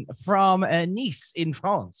 Robin from Nice in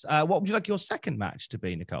France. What would you like your second match to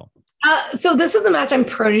be, Nicole? So this is a match I'm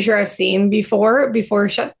pretty sure I've seen before the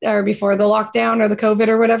lockdown or the COVID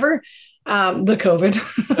or whatever. The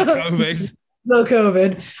COVID. The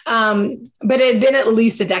COVID. But it had been at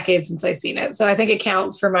least a decade since I've seen it. So I think it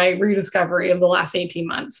counts for my rediscovery of the last 18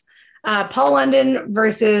 months. Paul London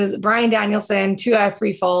versus Bryan Danielson, 2 out of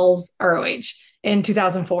 3 falls ROH in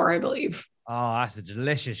 2004, I believe. Oh, that's a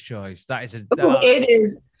delicious choice. That is it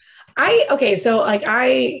is. So like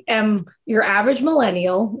I am your average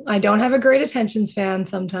millennial. I don't have a great attention span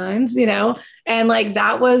sometimes, and like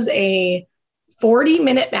that was a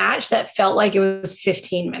 40-minute match that felt like it was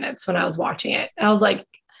 15 minutes when I was watching it. And I was like,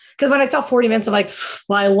 because when I saw 40 minutes, I'm like,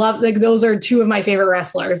 well, I love, like, those are 2 of my favorite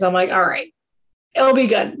wrestlers. I'm like, all right, it'll be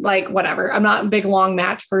good. Like, whatever. I'm not a big long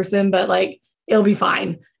match person, but like, it'll be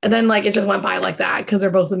fine. And then like, it just went by like that because they're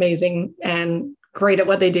both amazing and great at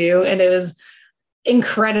what they do. And it was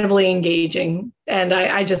incredibly engaging. And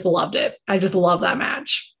I just loved it. I just love that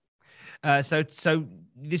match. So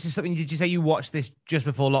this is something, did you say you watched this just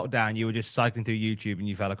before lockdown? You were just cycling through YouTube and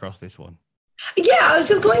you fell across this one? Yeah, I was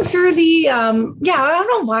just going through the, I don't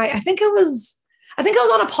know why. I think I was I think I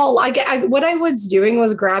was on a Paul. What I was doing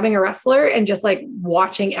was grabbing a wrestler and just like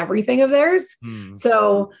watching everything of theirs.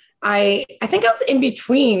 So I think I was in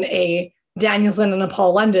between a Danielson and a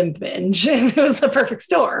Paul London binge, and it was a perfect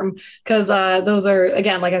storm because those are,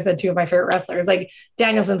 again, like I said, two of my favorite wrestlers. Like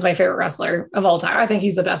Danielson's my favorite wrestler of all time. I think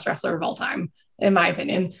he's the best wrestler of all time, in my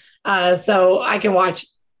opinion. So I can watch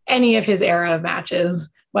any of his era of matches,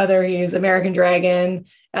 whether he's American Dragon,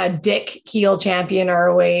 Dick heel champion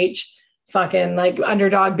ROH, fucking like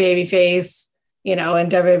underdog babyface, in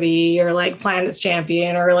WWE, or like Planet's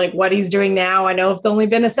champion, or like what he's doing now. I know it's only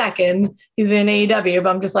been a second. He's been in AEW, but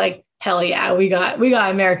I'm just like, hell yeah, we got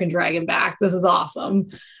American Dragon back. This is awesome.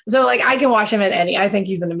 So like I can watch him at any. I think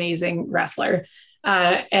he's an amazing wrestler.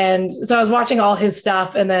 And so I was watching all his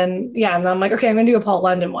stuff, and then I'm like, okay, I'm gonna do a Paul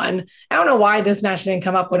London one. I don't know why this match didn't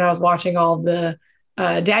come up when I was watching all of the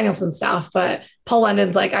Danielson stuff, but Paul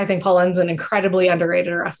London's I think Paul London's an incredibly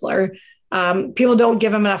underrated wrestler. People don't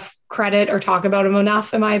give him enough credit or talk about him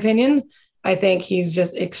enough, in my opinion. I think he's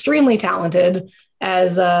just extremely talented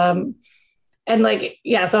so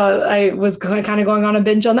I was kind of going on a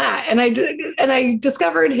binge on that. And I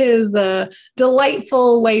discovered his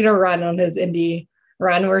delightful later run on his indie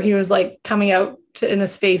run, where he was like coming out in a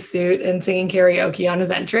spacesuit and singing karaoke on his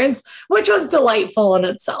entrance, which was delightful in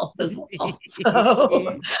itself as well.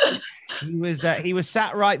 So he was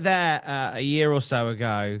sat right there a year or so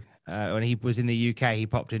ago. When he was in the UK, he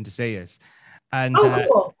popped in to see us, and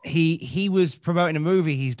cool. he was promoting a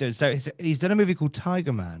movie he's doing. So he's done a movie called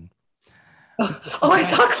Tiger Man. I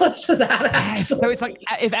saw clips of that. Actually. So it's like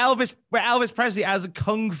if Elvis Presley as a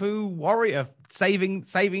kung fu warrior saving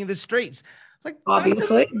the streets. Like,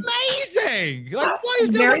 obviously amazing. Like, why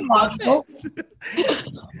is very logical?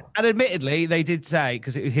 And admittedly, they did say,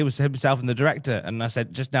 because he was himself and the director, and I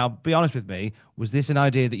said, just now, be honest with me, was this an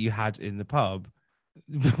idea that you had in the pub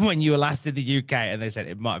when you were last in the UK? And they said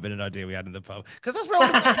it might have been an idea we had in the pub, because that's where all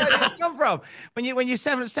the ideas come from. When you're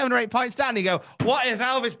seven or 8 pints down, you go, what if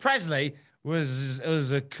Elvis Presley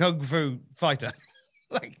was a kung fu fighter?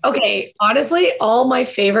 Okay, honestly, all my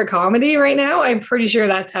favorite comedy right now, I'm pretty sure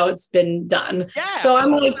that's how it's been done. Yeah, so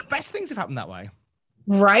I'm like, the best things have happened that way,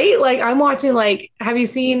 right? Like I'm watching. Like, have you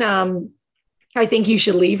seen? I Think You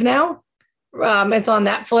Should Leave Now. It's on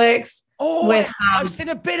Netflix. Oh, I've seen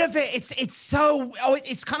a bit of it. It's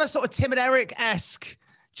kind of sort of Tim and Eric-esque,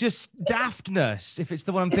 just daftness. If it's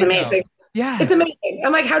the one I'm thinking amazing. Of. Yeah, it's amazing.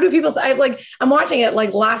 I'm like, how do people? I'm watching it,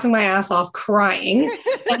 like laughing my ass off, crying,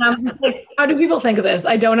 and I'm just like, how do people think of this?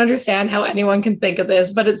 I don't understand how anyone can think of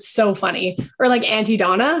this, but it's so funny. Or like Auntie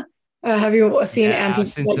Donna. Have you seen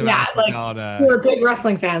Auntie? Yeah, like we're big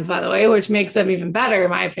wrestling fans, by the way, which makes them even better, in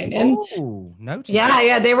my opinion. Oh, no.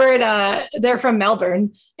 Yeah, they were at they're from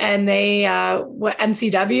Melbourne, and they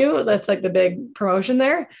MCW. That's like the big promotion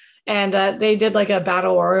there, and they did like a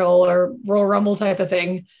Battle Royal or Royal Rumble type of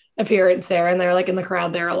thing appearance there, and they're like in the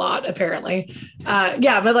crowd there a lot, apparently.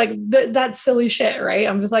 But like that's silly shit, right?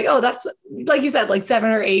 I'm just like, oh, that's like you said, like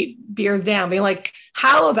 7 or 8 beers down, being like,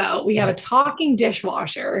 how about we have a talking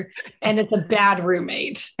dishwasher and it's a bad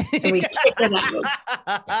roommate and we kick it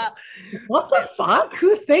out? What the fuck?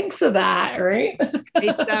 Who thinks of that, right?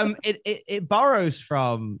 It borrows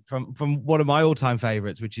from one of my all-time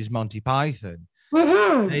favorites, which is Monty Python.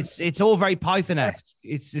 Mm-hmm. It's all very Python-esque.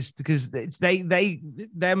 It's just because them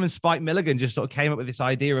and Spike Milligan just sort of came up with this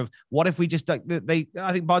idea of what if we just I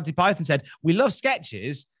think Monty Python said, we love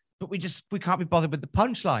sketches, but we can't be bothered with the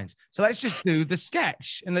punchlines. So let's just do the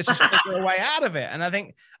sketch and let's just figure a way out of it. And I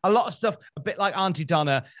think a lot of stuff, a bit like Auntie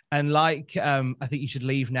Donna and like I Think You Should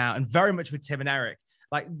Leave Now, and very much with Tim and Eric,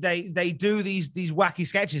 like they do these wacky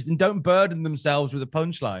sketches and don't burden themselves with a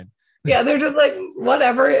punchline. Yeah, they're just like,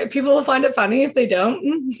 whatever. People will find it funny. If they don't,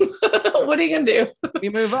 what are you gonna do? We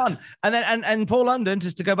move on. And then and Paul London,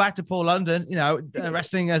 just to go back to Paul London,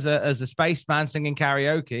 wrestling as a spaceman singing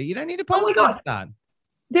karaoke. You don't need a punch. Oh my God. That.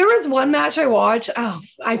 There was one match I watched. Oh,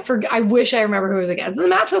 I wish I remember who it was against. The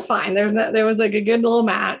match was fine. There was like a good little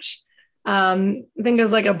match. I think it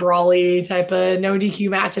was like a brawly type of no DQ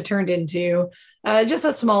match it turned into. Just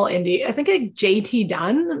a small indie. I think like JT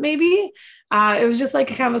Dunn, maybe. It was just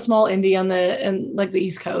like a kind of a small indie on the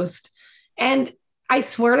East Coast. And I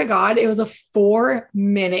swear to God, it was a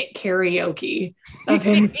 4-minute karaoke of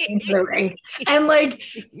him singing the ring. And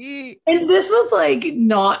this was like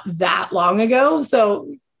not that long ago.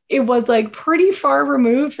 So it was like pretty far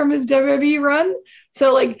removed from his WWE run.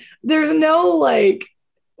 So like, there's no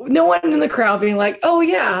one in the crowd being like, oh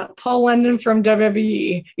yeah, Paul London from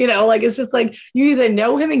WWE, it's just like, you either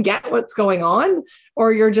know him and get what's going on,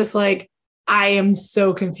 or you're just like, I am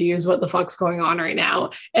so confused what the fuck's going on right now.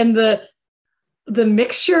 And the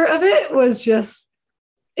mixture of it was just,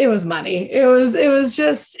 it was money. It was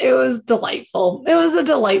delightful. It was a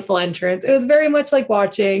delightful entrance. It was very much like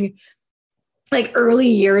watching like early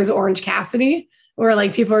years Orange Cassidy, where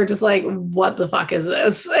like people are just like, what the fuck is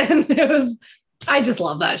this? And I just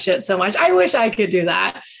love that shit so much. I wish I could do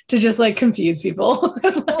that to just like confuse people.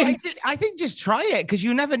 Well, I think just try it, because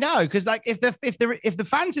you never know. Because like if the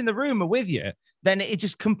fans in the room are with you, then it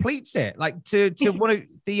just completes it. Like to one of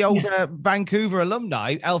the older Vancouver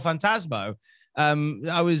alumni, El Fantasmo.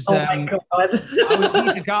 I was. My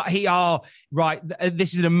God. Right.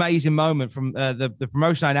 This is an amazing moment from the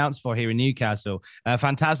promotion I announced for here in Newcastle.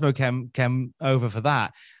 Fantasmo came over for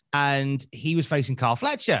that, and he was facing Kyle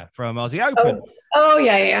Fletcher from Aussie Open. Oh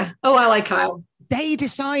yeah. Oh, I like Kyle. They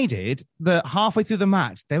decided that halfway through the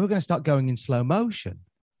match they were going to start going in slow motion.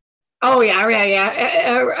 Oh yeah.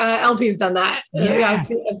 LP's done that. Yeah. I've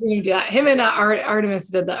seen him do that. Him and Artemis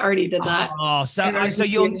did that. Artie did that. Oh, so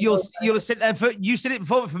you'll sit there for you said it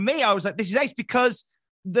before, but for me, I was like, this is ace, because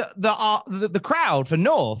the crowd for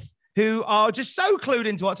North, who are just so clued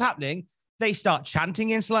into what's happening, they start chanting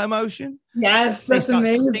in slow motion. Yes, that's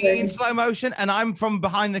amazing. Singing in slow motion, and I'm from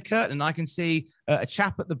behind the curtain, and I can see a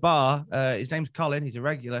chap at the bar. His name's Colin. He's a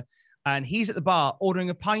regular, and he's at the bar ordering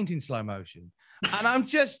a pint in slow motion. And I'm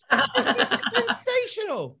just, this is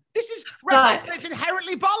sensational. This is wrestling. It's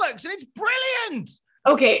inherently bollocks, and it's brilliant.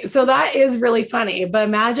 Okay, so that is really funny, but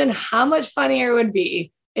imagine how much funnier it would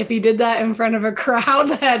be if he did that in front of a crowd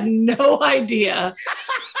that had no idea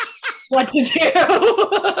what to do.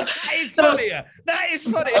 That is funnier. That is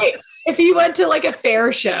funny. If he went to like a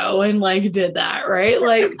fair show and like did that, right?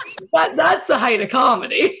 Like that's the height of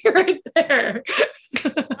comedy right there.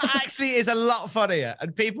 That actually is a lot funnier,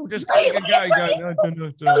 and people just going. No.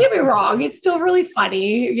 Don't get me wrong, it's still really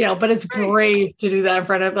funny, but it's brave to do that in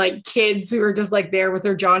front of like kids who are just like there with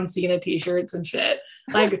their John Cena t-shirts and shit.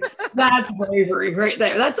 Like that's bravery right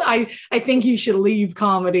there. I think you should leave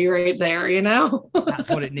comedy right there. That's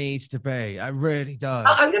what it needs to be. It really does.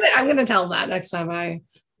 I'm gonna tell him that next time.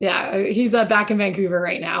 He's back in Vancouver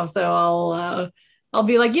right now, so I'll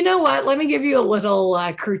be like, you know what? Let me give you a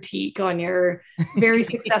little critique on your very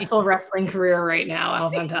successful wrestling career right now,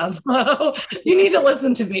 Al Fantasmo. You need to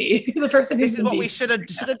listen to me, the person who's. This is what we should have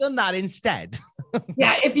done that instead.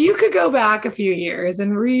 Yeah, if you could go back a few years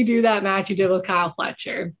and redo that match you did with Kyle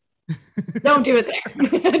Fletcher, don't do it there.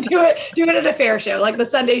 do it at a fair show, like the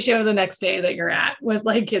Sunday show the next day that you're at with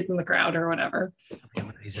like kids in the crowd or whatever.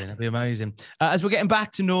 That'd be amazing. As we're getting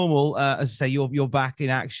back to normal, as I say, you're back in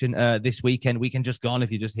action this weekend just gone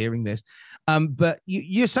if you're just hearing this. But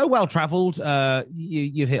you're so well traveled.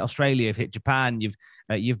 You've hit Australia, you've hit Japan,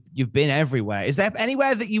 you've been everywhere. Is there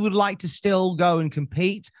anywhere that you would like to still go and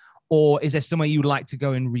compete, or is there somewhere you would like to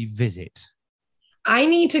go and revisit? I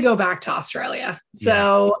need to go back to Australia.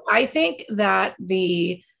 So I think that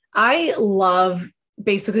I love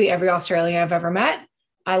basically every Australian I've ever met.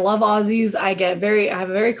 I love Aussies. I have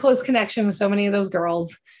a very close connection with so many of those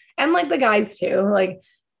girls, and like the guys too. Like,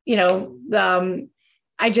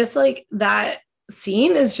 I just like that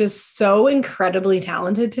scene is just so incredibly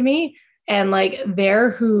talented to me. And like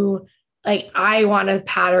they're who like I want to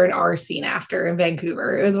pattern our scene after in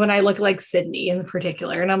Vancouver. It was when I look like Sydney in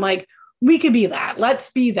particular. And I'm like, we could be that.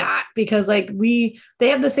 Let's be that, because like they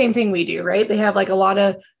have the same thing we do, right? They have like a lot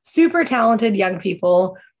of super talented young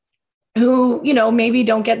people who, maybe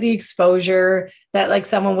don't get the exposure that like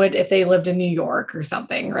someone would if they lived in New York or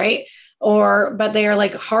something, right? But they are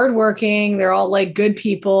like hardworking. They're all like good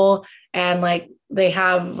people. And like, they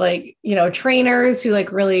have like, trainers who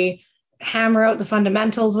like really hammer out the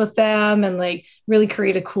fundamentals with them and like really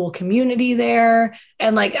create a cool community there.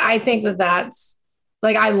 And like, I think that's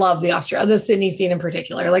like, I love the Sydney scene in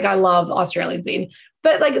particular. Like I love Australian scene,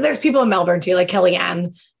 but like there's people in Melbourne too, like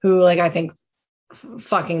Kellyanne, who like, I think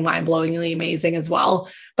fucking mind-blowingly amazing as well.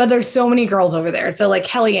 But there's so many girls over there. So like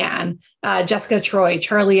Kellyanne, Jessica Troy,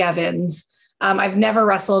 Charlie Evans. I've never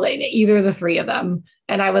wrestled either of the three of them,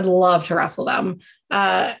 and I would love to wrestle them.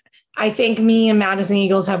 I think me and Madison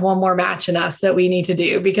Eagles have one more match in us that we need to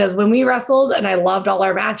do, because when we wrestled, and I loved all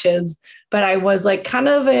our matches, but I was like kind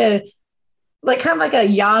of like a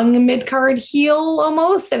young mid-card heel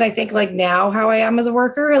almost. And I think like now how I am as a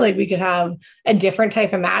worker, like we could have a different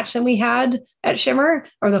type of match than we had at Shimmer,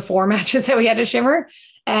 or the 4 matches that we had at Shimmer.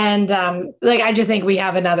 And like, I just think we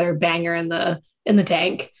have another banger in the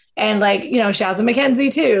tank. And like, Shazza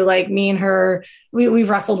McKenzie too, like me and her, we've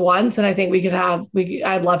wrestled once, and I think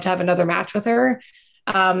I'd love to have another match with her.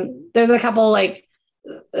 There's a couple like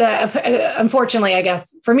unfortunately, I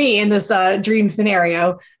guess for me in this dream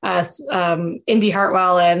scenario, Indy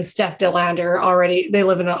Hartwell and Steph DeLander they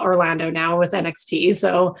live in Orlando now with NXT.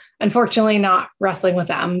 So unfortunately not wrestling with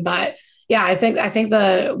them, but yeah, I think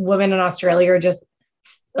the women in Australia are just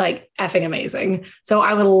like effing amazing. So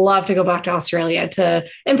I would love to go back to Australia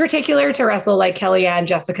in particular to wrestle like Kellyanne,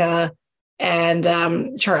 Jessica,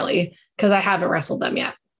 and Charlie, because I haven't wrestled them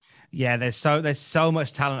yet. Yeah, there's so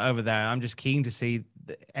much talent over there. I'm just keen to see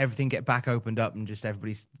everything get back opened up and just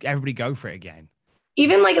everybody go for it again.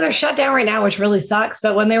 Even like they're shut down right now, which really sucks.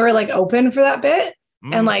 But when they were like open for that bit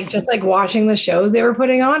and like just like watching the shows they were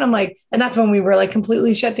putting on, I'm like, and that's when we were like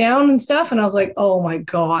completely shut down and stuff. And I was like, oh my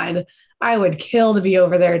God, I would kill to be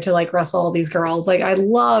over there to like wrestle all these girls. Like I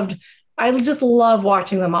just love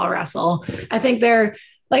watching them all wrestle. I think there's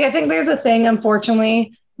a thing,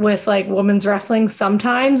 unfortunately, with like women's wrestling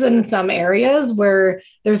sometimes in some areas where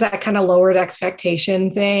there's that kind of lowered expectation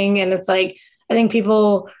thing. And it's like, I think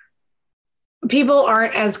people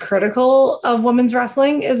aren't as critical of women's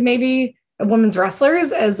wrestling as maybe women's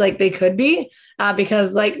wrestlers as like they could be,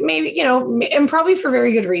 because like maybe, you know, and probably for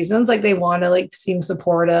very good reasons, like they want to like seem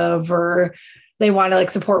supportive or they want to like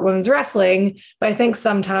support women's wrestling. But I think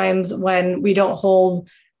sometimes when we don't hold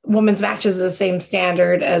women's matches the same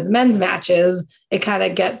standard as men's matches, it kind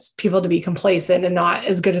of gets people to be complacent and not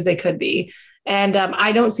as good as they could be. And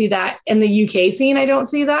I don't see that in the UK scene. I don't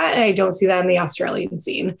see that. And I don't see that in the Australian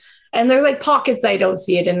scene. And there's like pockets I don't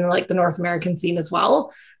see it in like the North American scene as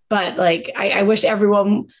well. But like, I wish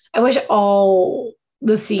all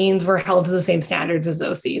the scenes were held to the same standards as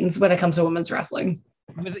those scenes when it comes to women's wrestling.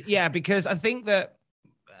 Yeah, because I think that,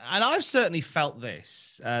 and I've certainly felt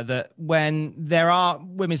this, that when there are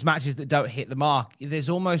women's matches that don't hit the mark, there's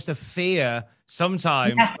almost a fear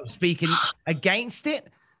sometimes of speaking against it.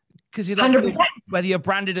 Because you're like, 100%. Whether you're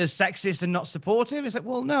branded as sexist and not supportive, it's like,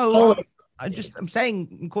 well, no, I'm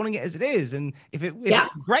saying, I'm calling it as it is. And if it's a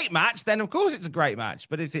great match, then of course it's a great match.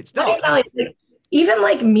 But if it's not, even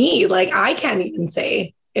like me, like I can't even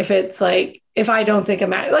say if it's like, if I don't think a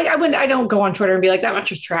match, like I don't go on Twitter and be like, that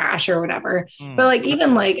match is trash or whatever. But like,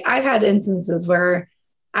 even like I've had instances where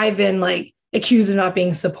I've been like accused of not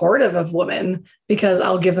being supportive of women because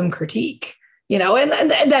I'll give them critique, you know, and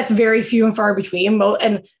that's very few and far between.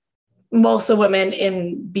 And most of the women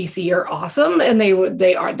in BC are awesome and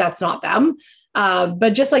they are, that's not them. But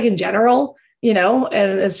just like in general, you know,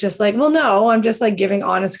 and it's just like, well, no, I'm just like giving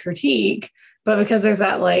honest critique, but because there's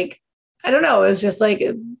that, like, I don't know, it's just like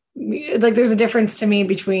there's a difference to me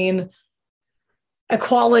between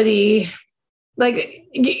equality, like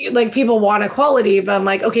people want equality, but I'm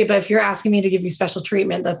like, okay, but if you're asking me to give you special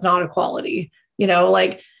treatment, that's not equality, you know,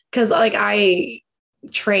 like, cause like I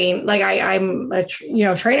train, like I'm a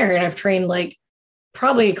trainer and I've trained like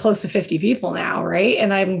probably close to 50 people now. Right.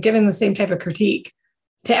 And I'm giving the same type of critique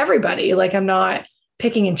to everybody. Like I'm not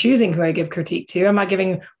picking and choosing who I give critique to. I'm not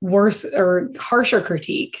giving worse or harsher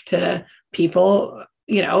critique to people,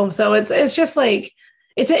 you know? So it's just like,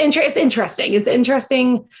 it's interesting. It's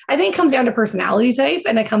interesting. I think it comes down to personality type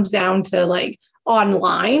and it comes down to like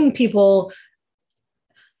online people,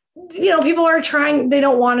 you know, people are trying, they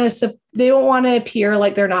don't want to appear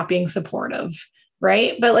like they're not being supportive.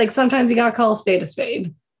 Right. But like, sometimes you got to call a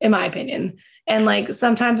spade, in my opinion. And like,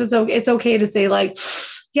 sometimes it's okay to say like,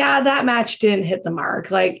 yeah, that match didn't hit the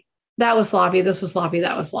mark. Like that was sloppy. This was sloppy.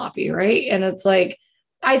 That was sloppy. Right. And it's like,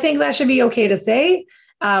 I think that should be okay to say.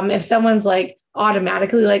 If someone's like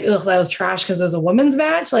automatically like, ugh, that was trash because it was a women's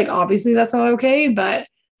match, like obviously that's not okay. But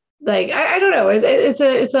like, I don't know.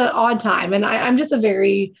 It's an odd time. And I'm just a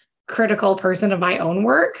very critical person of my own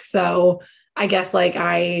work. So I guess like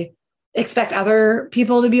I expect other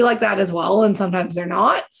people to be like that as well. And sometimes they're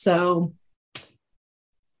not. So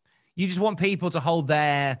you just want people to hold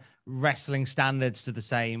their wrestling standards to the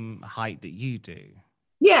same height that you do.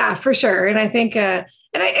 Yeah, for sure. And I think, I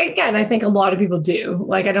think a lot of people do.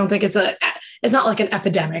 Like, I don't think it's not like an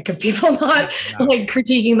epidemic of people not like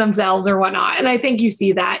critiquing themselves or whatnot. And I think you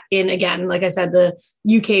see that in, again, like I said, the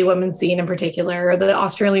UK women's scene in particular, or the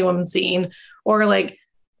Australian women's scene, or like,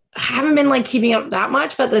 I haven't been like keeping up that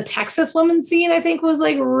much, but the Texas women's scene, I think was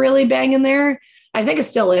like really banging there. I think it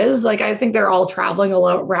still is. Like, I think they're all traveling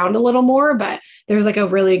around a little more, but there's like a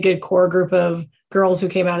really good core group of girls who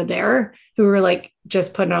came out of there who were like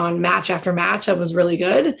just putting on match after match that was really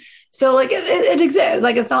good. So like it exists.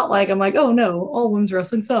 Like, it's not like I'm like, oh no, all women's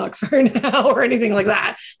wrestling sucks right now or anything like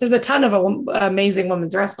that. There's a ton of amazing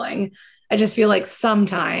women's wrestling. I just feel like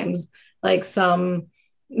sometimes like some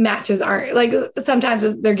matches aren't, like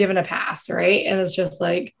sometimes they're given a pass, right? And it's just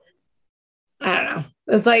like, I don't know.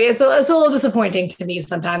 It's like it's a little disappointing to me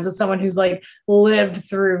sometimes as someone who's like lived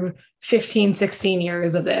through 15, 16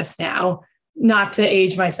 years of this now. Not to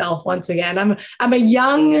age myself once again. I'm a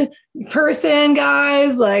young person,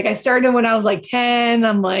 guys. Like I started when I was like 10.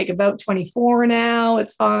 I'm like about 24 now.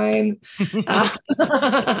 It's fine. Yeah.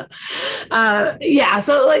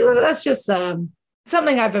 So like that's just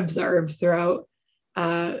something I've observed throughout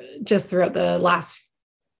throughout the last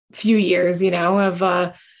few years, of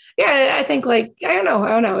yeah, I think like I don't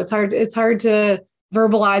know. It's hard to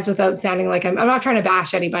verbalize without sounding like I'm not trying to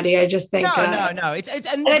bash anybody. I just think no. It's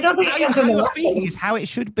and I don't think how you're speaking is how it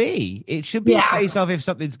should be. It should be a case of if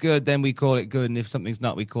something's good, then we call it good, and if something's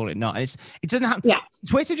not, we call it not. And it doesn't have. Yeah.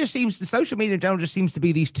 Twitter just seems, the social media in general just seems to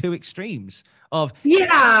be these two extremes of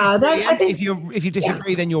I think if you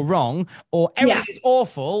disagree, then you're wrong, or everything is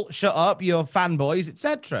awful. Shut up, you're fanboys,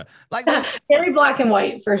 etc. Like very black and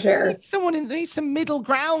white for sure. Someone needs some middle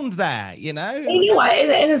ground there, You know what?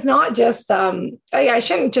 And it's not just I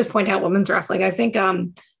shouldn't just point out women's wrestling. I think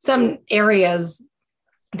some areas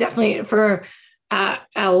definitely for a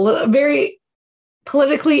very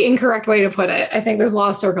politically incorrect way to put it. I think there's a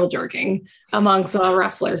lot of circle jerking amongst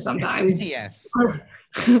wrestlers sometimes. Yes.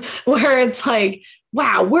 Where it's like,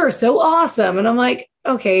 wow, we're so awesome. And I'm like,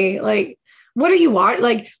 okay, like, what do you want?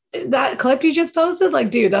 Like that clip you just posted,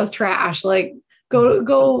 like, dude, that was trash. Like,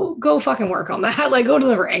 go fucking work on that. Like, go to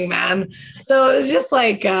the ring, man. So it's just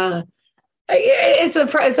like, it's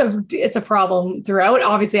a problem throughout.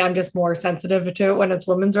 Obviously, I'm just more sensitive to it when it's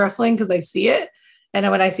women's wrestling because I see it,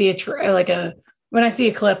 and when I see when I see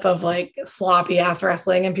a clip of like sloppy ass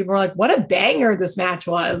wrestling, and people are like, "What a banger this match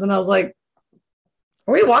was," and I was like,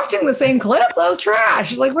 "Are we watching the same clip? That was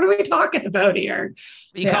trash. Like, what are we talking about here?"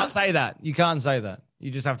 You can't say that. You can't say that.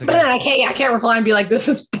 You just have to. But then I can't reply and be like, "This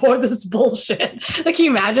is bullshit." Like, can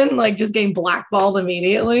you imagine like just getting blackballed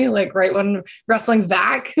immediately, like right when wrestling's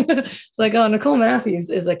back? It's like, oh, Nicole Matthews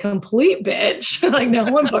is a complete bitch. Like, no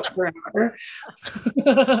one booked her ever.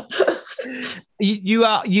 You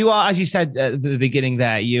are, as you said at the beginning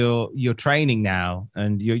there, you're training now,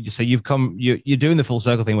 and you're doing the full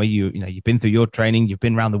circle thing where you've been through your training, you've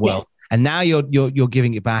been around the world, and now you're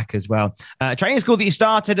giving it back as well. Training school that you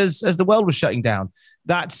started as the world was shutting down.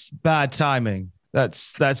 That's bad timing. That's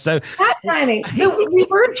so bad timing. So we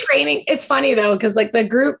were training. It's funny though, because like the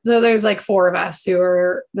group, so there's like 4 of us who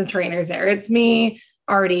are the trainers there. It's me,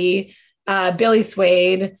 Artie, Billy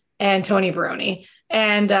Swade, and Tony Baroni.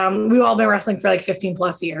 And we've all been wrestling for like 15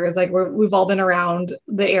 plus years. Like we've all been around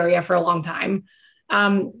the area for a long time.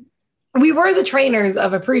 We were the trainers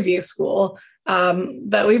of a previous school,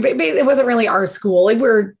 but it wasn't really our school. Like we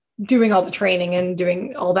were doing all the training and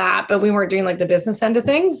doing all that, but we weren't doing like the business end of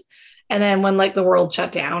things. And then when like the world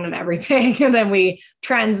shut down and everything, and then we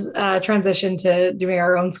transitioned to doing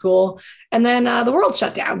our own school, and then the world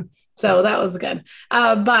shut down. So that was good.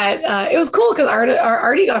 But it was cool because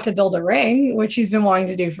Artie got to build a ring, which he's been wanting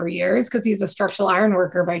to do for years because he's a structural iron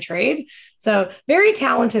worker by trade. So very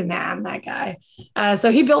talented man, that guy.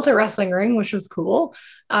 So he built a wrestling ring, which was cool.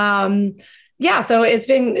 So it's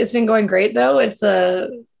been going great though.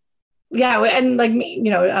 And like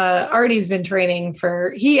me, Artie's been training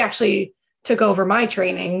he actually took over my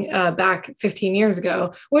training back 15 years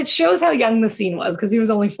ago, which shows how young the scene was because he was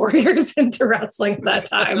only 4 years into wrestling at that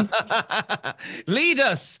time. Lead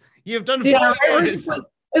us. You've done 4 years.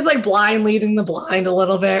 It's like blind leading the blind a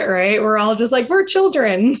little bit, right? We're all just like, we're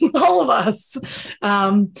children, all of us.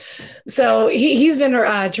 So he's been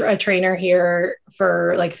a trainer here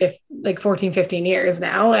for like 14, 15 years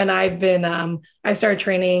now. And I've been, I started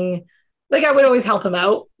training, like I would always help him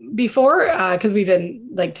out before because we've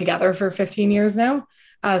been like together for 15 years now.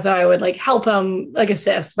 So I would like help him, like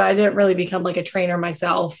assist, but I didn't really become like a trainer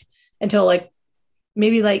myself until like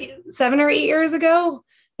maybe like 7 or 8 years ago.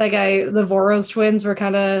 Like the Voros twins were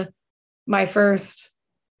kind of my first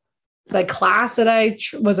like class that I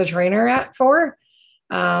was a trainer for.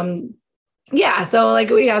 So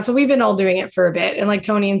we've been all doing it for a bit, and like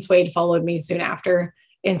Tony and Swade followed me soon after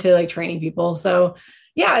into like training people. So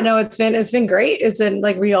yeah, no, it's been great. It's been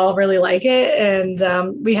like, we all really like it. And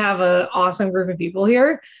we have an awesome group of people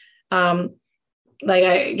here. We've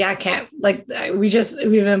been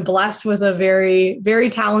blessed with a very, very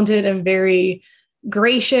talented and very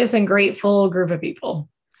gracious and grateful group of people.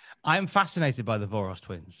 I'm fascinated by the Voros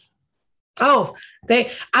twins. Oh, do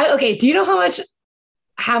you know how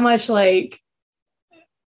much like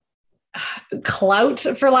clout,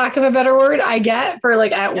 for lack of a better word, I get for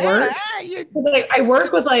like at work? Like I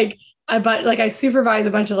work with I supervise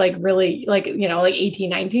a bunch of like really like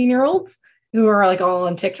 18, 19 year olds who are like all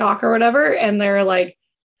on TikTok or whatever, and they're like,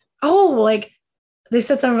 oh, like they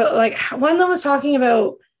said something about, like, one of them was talking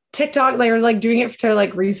about TikTok. They were like doing it to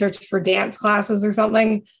like research for dance classes or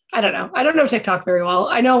something. I don't know. I don't know TikTok very well.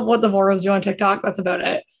 I know what the Voros do on TikTok. That's about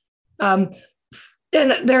it. And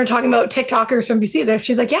they're talking about TikTokers from BC.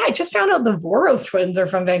 She's like, yeah, I just found out the Voros twins are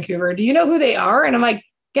from Vancouver. Do you know who they are? And I'm like,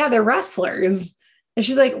 yeah, they're wrestlers. And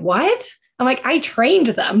she's like, what? I'm like, I trained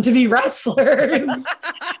them to be wrestlers.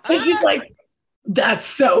 And she's like, that's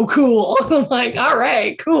so cool. I'm like, all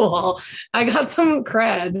right, cool. I got some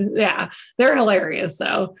cred. Yeah, they're hilarious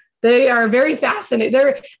though. They are very fascinating.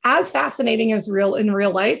 They're as fascinating as in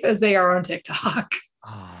real life as they are on TikTok.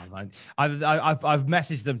 Oh, man. I've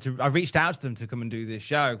messaged them I've reached out to them to come and do this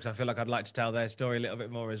show because I feel like I'd like to tell their story a little bit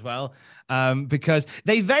more as well. Because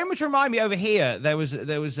they very much remind me over here. There was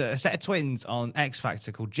a set of twins on X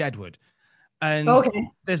Factor called Jedward. And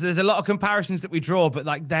there's a lot of comparisons that we draw, but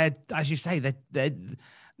like they're, as you say,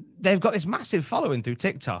 they've got this massive following through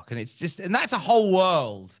TikTok, and and that's a whole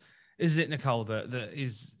world, isn't it, Nicole? That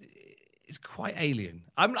is quite alien.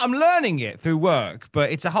 I'm learning it through work,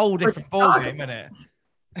 but it's a whole different ballgame, isn't it?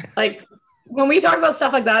 Like when we talk about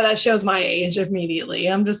stuff like that, that shows my age immediately.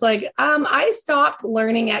 I'm just like, I stopped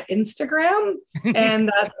learning at Instagram,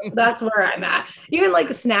 and that's where I'm at. Even like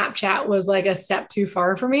Snapchat was like a step too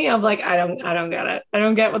far for me. I'm like, I don't get it. I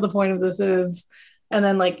don't get what the point of this is. And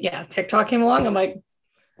then like, yeah, TikTok came along. I'm like,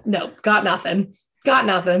 no, got nothing.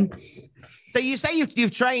 So you say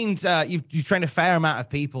you've trained you've trained a fair amount of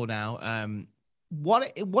people now.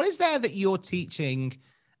 What is there that you're teaching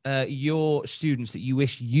your students that you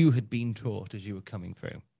wish you had been taught as you were coming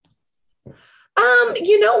through?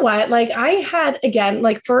 You know what? Like I had, again,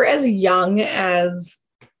 like for as young as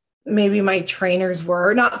maybe my trainers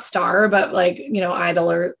were, not Star, but like, you know,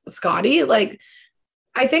 Idol or Scotty, like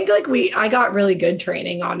I think like I got really good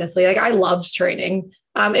training, honestly. Like I loved training.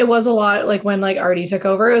 It was a lot like when like Artie took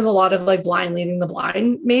over, it was a lot of like blind leading the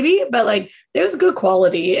blind maybe, but like it was good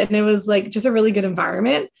quality and it was like just a really good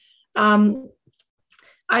environment.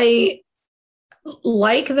 I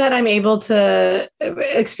like that I'm able to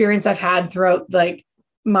experience I've had throughout like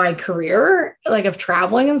my career, like of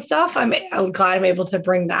traveling and stuff. I'm glad I'm able to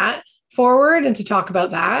bring that forward and to talk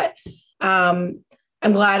about that. I'm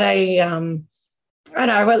glad I don't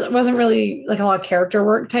know, I wasn't really like a lot of character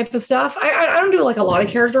work type of stuff. I don't do like a lot of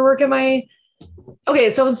character work in my,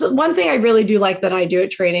 okay. So it's one thing I really do like that I do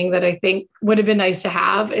at training that I think would have been nice to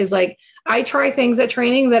have is like, I try things at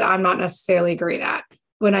training that I'm not necessarily great at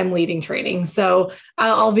when I'm leading training. So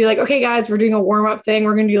I'll be like, okay, guys, we're doing a warm-up thing.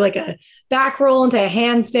 We're going to do like a back roll into a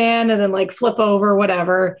handstand and then like flip over,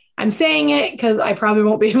 whatever. I'm saying it because I probably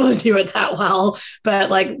won't be able to do it that well,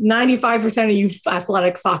 but like 95% of you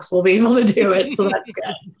athletic fucks will be able to do it. So that's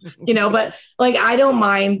good, you know, but like, I don't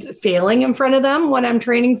mind failing in front of them when I'm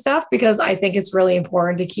training stuff because I think it's really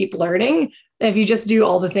important to keep learning. If you just do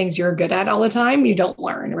all the things you're good at all the time, you don't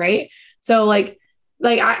learn. Right. So like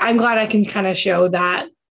I'm glad I can kind of show that,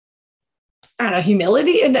 I don't know,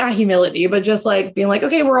 humility and not humility, but just like being like,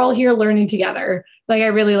 okay, we're all here learning together. Like I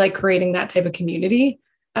really like creating that type of community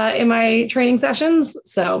in my training sessions.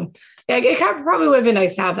 So yeah, it probably would have been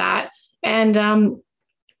nice to have that. And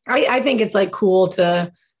I think it's like cool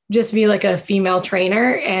to just be like a female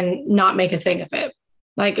trainer and not make a thing of it.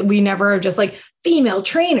 Like we never just like female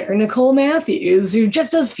trainer, Nicole Matthews, who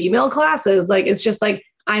just does female classes. Like, it's just like,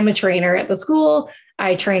 I'm a trainer at the school.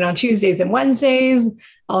 I train on Tuesdays and Wednesdays.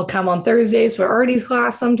 I'll come on Thursdays for Artie's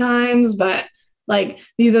class sometimes, but like,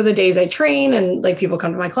 these are the days I train and like people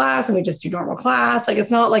come to my class and we just do normal class. Like,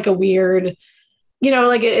 it's not like a weird, you know,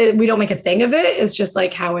 like we don't make a thing of it. It's just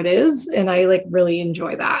like how it is. And I like really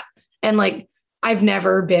enjoy that. And like, I've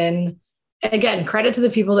never been, again, credit to the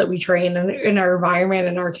people that we train in our environment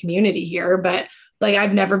and our community here, but like,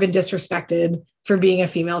 I've never been disrespected for being a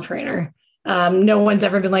female trainer. No one's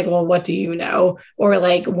ever been like, well, what do you know? Or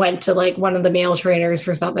like went to like one of the male trainers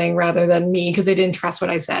for something rather than me because they didn't trust what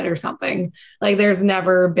I said or something. Like there's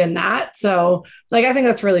never been that. So like, I think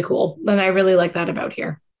that's really cool. And I really like that about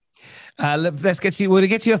here. We'll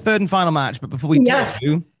get to your third and final match. But before we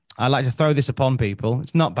do, I like to throw this upon people.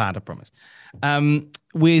 It's not bad, I promise.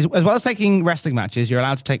 As well as taking wrestling matches, you're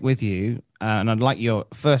allowed to take with you, and I'd like your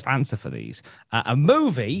first answer for these, a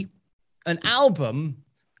movie, an album,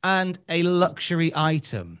 and a luxury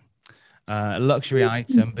item. A luxury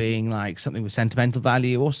item being like something with sentimental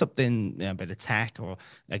value or something, you know, a bit of tech or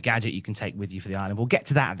a gadget you can take with you for the island. We'll get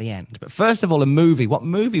to that at the end. But first of all, a movie. What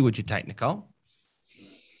movie would you take, Nicole?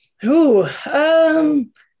 Ooh,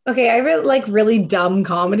 okay. I really like really dumb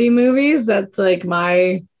comedy movies. That's like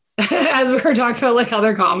my, as we were talking about like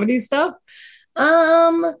other comedy stuff.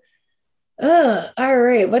 All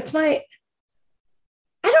right.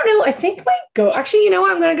 I don't know. I think might go. Actually,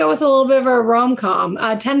 I'm going to go with a little bit of a rom-com.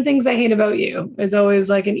 10 Things I Hate About You is always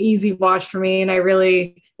like an easy watch for me, and I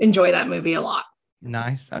really enjoy that movie a lot.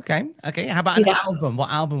 Nice. Okay. How about an album?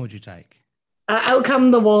 What album would you take? Out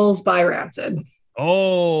Come the Wolves by Rancid.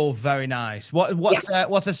 Oh, very nice.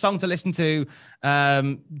 What's a song to listen to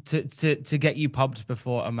get you pumped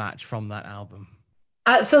before a match from that album?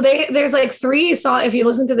 So there's like 3 songs. If you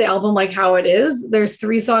listen to the album, like How It Is, there's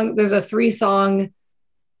 3 songs. There's a 3-song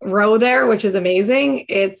row there, which is amazing.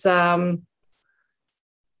 It's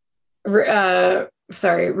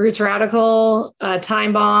Roots Radical,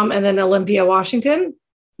 Time Bomb, and then Olympia, Washington.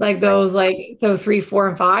 Like those 3, 4,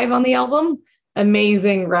 and 5 on the album.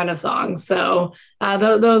 Amazing run of songs. So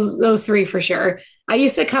those 3 for sure. I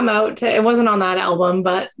used to come out to, it wasn't on that album,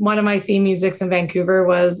 but one of my theme musics in Vancouver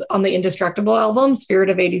was on the Indestructible album, Spirit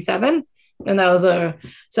of 87. And that was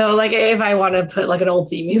so like, if I want to put like an old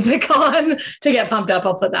theme music on to get pumped up,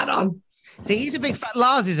 I'll put that on. See, he's a big fan.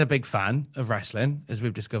 Lars is a big fan of wrestling, as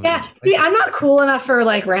we've discovered. Yeah. See, I'm not cool enough for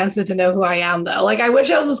like Rancid to know who I am, though. Like, I wish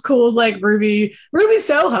I was as cool as like Ruby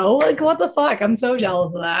Soho. Like, what the fuck? I'm so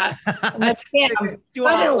jealous of that. I'm like, damn, I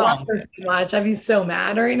didn't love her too much. I'd be so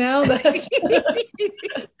mad right now.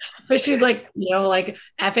 But she's like, like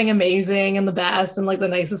effing amazing and the best and like the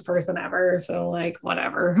nicest person ever. So like,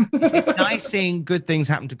 whatever. It's nice seeing good things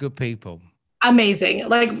happen to good people. Amazing.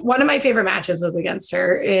 Like one of my favorite matches was against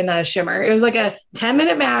her in Shimmer. It was like a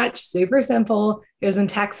 10-minute match, super simple. It was in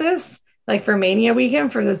Texas, like for Mania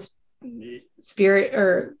weekend for this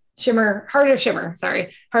Heart of Shimmer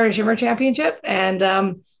championship. And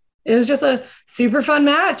it was just a super fun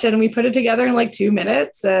match. And we put it together in like 2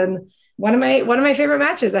 minutes. And one of my favorite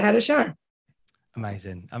matches I had at Shimmer.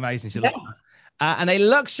 Amazing. Yeah. And a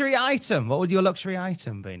luxury item. What would your luxury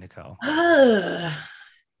item be, Nicole?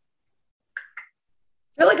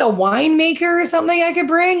 Like a winemaker or something I could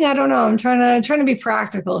bring. I don't know. I'm trying to be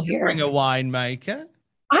practical here. Bring a winemaker.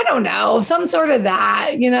 I don't know. Some sort of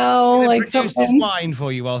that, like something. Wine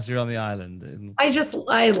for you whilst you're on the island.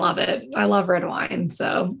 I love it. I love red wine.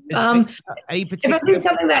 So if I do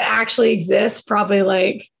something that actually exists, probably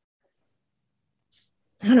like,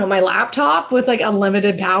 I don't know, my laptop with like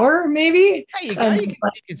unlimited power, maybe. There you go. You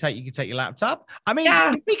can take your laptop. I mean,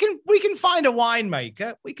 yeah. we can find a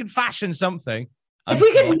winemaker. We can fashion something. If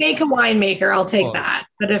we could make a winemaker, I'll take that.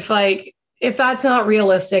 But if that's not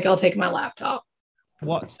realistic, I'll take my laptop.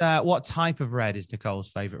 What type of red is Nicole's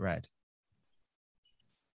favorite red?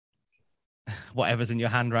 Whatever's in your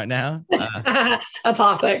hand right now.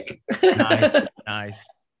 Apothic. Nice.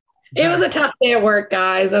 It was a tough day at work,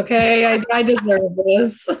 guys. Okay, I deserve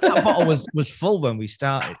this. That bottle was full when we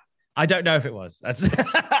started. I don't know if it was. That's.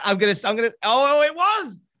 I'm gonna. Oh, it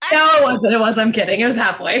was. No, it wasn't. I'm kidding. It was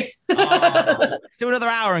halfway. Let's do another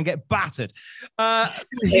hour and get battered.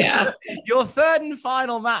 Yeah. Your third and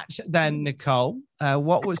final match, then, Nicole.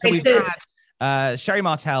 What was? So we've had Sherry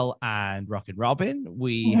Martel and Rockin' Robin.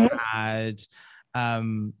 We had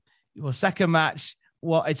your second match.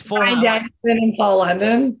 Well, it's Brian Danielson and Paul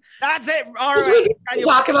London. That's it. All right. We didn't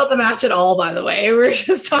talk about the match at all, by the way. We're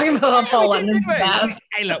just talking about Paul London.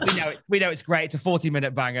 Hey, look, we know it's great. It's a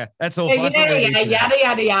 40-minute banger. That's all.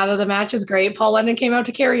 Yada yada. The match is great. Paul London came out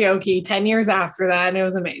to karaoke 10 years after that, and it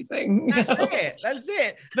was amazing. That's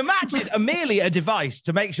it. The match is merely a device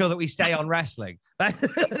to make sure that we stay on wrestling.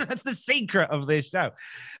 That's the secret of this show.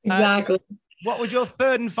 Exactly. What would your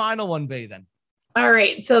third and final one be then? All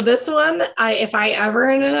right. So this one, if I ever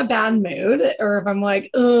am in a bad mood or if I'm like,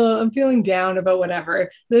 I'm feeling down about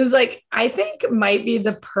whatever, this is like, I think might be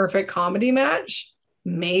the perfect comedy match,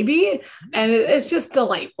 maybe. And it's just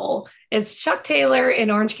delightful. It's Chuck Taylor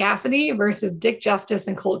and Orange Cassidy versus Dick Justice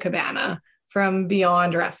and Colt Cabana from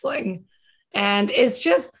Beyond Wrestling. And it's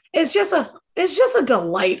just a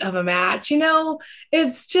delight of a match.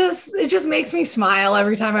 It just makes me smile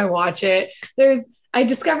every time I watch it. I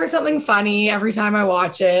discover something funny every time I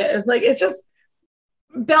watch it. It's just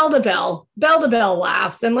bell to bell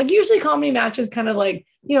laughs. And like usually comedy matches kind of like,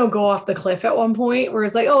 go off the cliff at one point where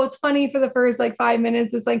it's like, oh, it's funny for the first like 5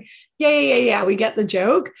 minutes. It's like, yeah. We get the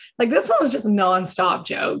joke. Like this one was just nonstop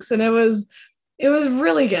jokes. And it was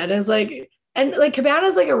really good. It's like, and like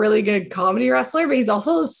Cabana's like a really good comedy wrestler, but he's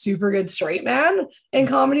also a super good straight man in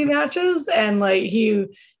comedy matches. And like he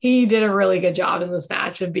did a really good job in this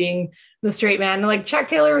match of being the straight man. And like Chuck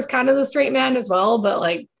Taylor was kind of the straight man as well, but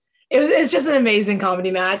like it's just an amazing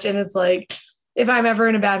comedy match. And it's like, if I'm ever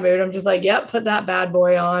in a bad mood, I'm just like, yep, put that bad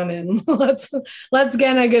boy on and let's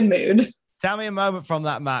get in a good mood. Tell me a moment from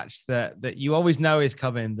that match that you always know is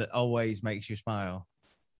coming that always makes you smile.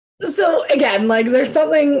 So again, like there's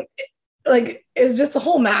something, like it's just the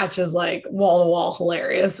whole match is like wall to wall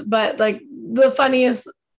hilarious. But like the funniest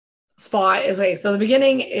spot is like, so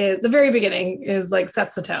the very beginning is like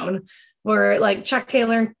sets the tone where like Chuck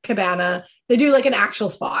Taylor and Cabana, they do like an actual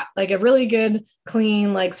spot, like a really good,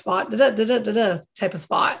 clean, like spot, type of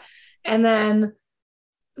spot. And then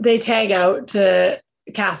they tag out to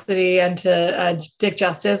Cassidy and to Dick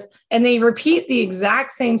Justice, and they repeat the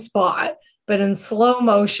exact same spot, but in slow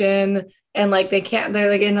motion. And like they're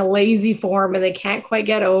like in a lazy form and they can't quite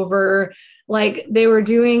get over. Like they were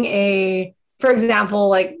doing for example,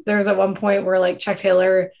 like there's at one point where like Chuck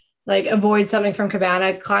Taylor like avoids something from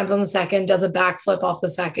Cabana, climbs on the second, does a backflip off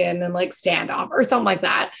the second and like standoff or something like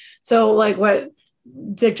that. So like what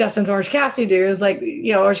Dick Justice and Orange Cassidy do is like,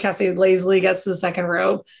 Orange Cassidy lazily gets to the second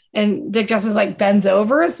rope and Dick Justice like bends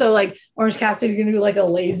over. So like Orange Cassidy's gonna do like a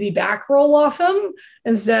lazy back roll off him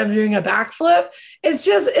instead of doing a backflip. It's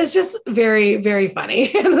just very, very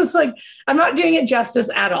funny. And it's like, I'm not doing it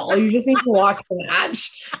justice at all. You just need to watch the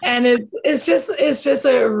match. And it's just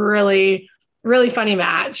a really, really funny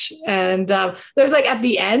match. And there's like at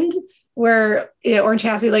the end where Orange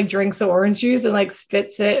Cassidy like drinks the orange juice and like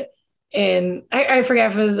spits it in, I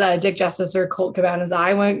forget if it was Dick Justice or Colt Cabana's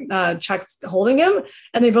eye when Chuck's holding him,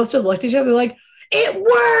 and they both just looked at each other like, it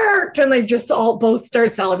worked, and they just all both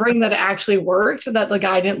start celebrating that it actually worked, that the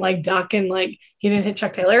guy didn't like duck and like he didn't hit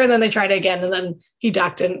Chuck Taylor, and then they tried it again and then he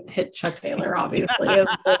ducked and hit Chuck Taylor, obviously as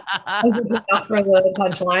for the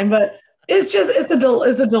punchline. But it's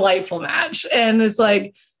a delightful match, and it's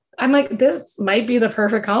like, I'm like, this might be the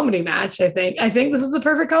perfect comedy match. I think this is the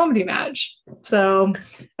perfect comedy match. So,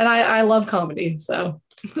 and I love comedy. So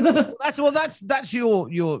that's your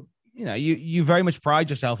you very much pride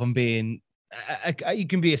yourself on being you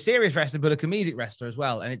can be a serious wrestler, but a comedic wrestler as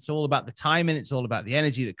well. And it's all about the timing. It's all about the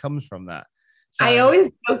energy that comes from that. So, I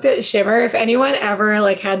always joked at Shimmer, if anyone ever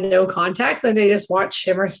like had no context and they just watched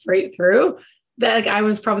Shimmer straight through, that like I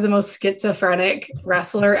was probably the most schizophrenic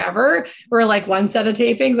wrestler ever, where like one set of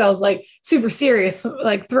tapings I was like super serious,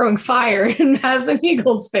 like throwing fire in Madison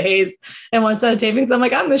Eagle's face, and one set of tapings I'm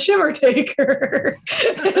like, I'm the Shimmer taker.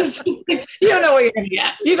 It's just like, you don't know what you're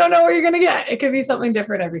gonna get. It could be something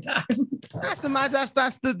different every time. That's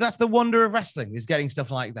the wonder of wrestling, is getting stuff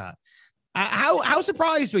like that. How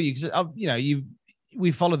surprised were you? Because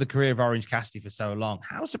we followed the career of Orange Cassidy for so long.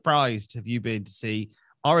 How surprised have you been to see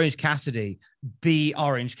Orange Cassidy be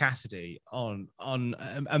Orange Cassidy on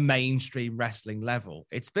a mainstream wrestling level?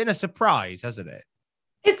 It's been a surprise, hasn't it?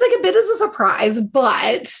 It's like a bit of a surprise,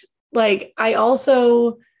 but like I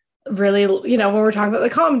also really, when we're talking about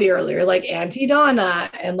the comedy earlier, like Auntie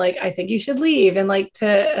Donna and like I Think You Should Leave, and like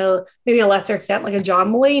to maybe a lesser extent like a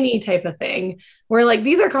John Mulaney type of thing, where like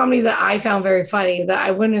these are comedies that I found very funny that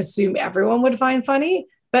I wouldn't assume everyone would find funny,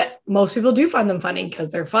 but most people do find them funny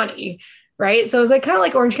because they're funny. Right. So it was like kind of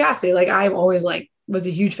like Orange Cassidy. Like I always like was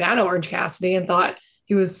a huge fan of Orange Cassidy and thought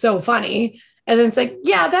he was so funny. And then it's like,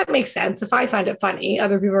 yeah, that makes sense. If I find it funny,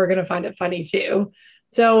 other people are going to find it funny too.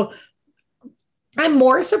 So I'm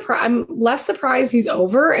less surprised he's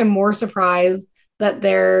over, and more surprised that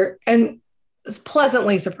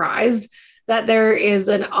pleasantly surprised that there is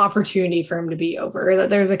an opportunity for him to be over, that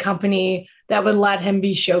there's a company that would let him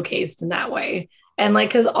be showcased in that way. And like,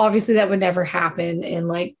 because obviously that would never happen in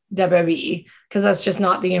like WWE, because that's just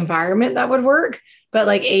not the environment that would work. But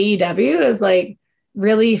like AEW is like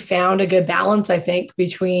really found a good balance, I think,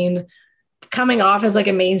 between coming off as like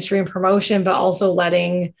a mainstream promotion, but also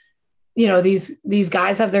letting, these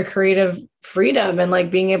guys have their creative freedom and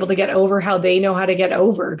like being able to get over how they know how to get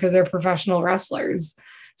over because they're professional wrestlers.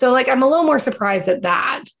 So like, I'm a little more surprised at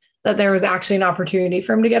that there was actually an opportunity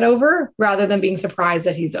for him to get over rather than being surprised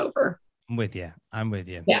that he's over. I'm with you.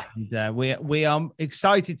 Yeah. And, we are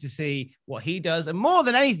excited to see what he does. And more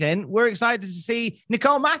than anything, we're excited to see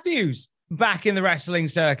Nicole Matthews back in the wrestling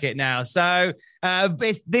circuit now. So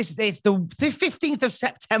it's the 15th of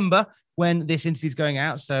September when this interview is going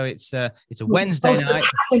out. So it's a Wednesday night.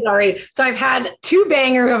 Already. So I've had 2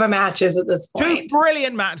 banger of a matches at this point. 2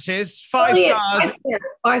 brilliant matches, 5 stars.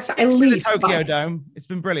 5 stars. At least the Tokyo Dome. It's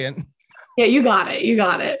been brilliant. Yeah, you got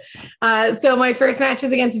it. So my first match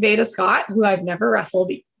is against Veda Scott, who I've never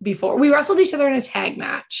wrestled before. We wrestled each other in a tag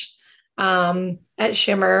match at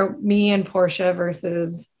Shimmer, me and Portia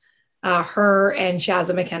versus her and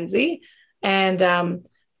Shazza McKenzie. And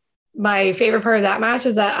my favorite part of that match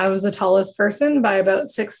is that I was the tallest person by about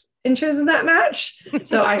 6 inches in that match.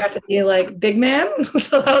 So I got to be like big man.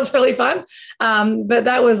 So that was really fun. But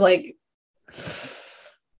that was like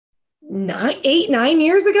 9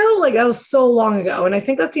 years ago. Like that was so long ago. And I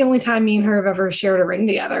think that's the only time me and her have ever shared a ring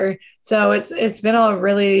together. So it's been a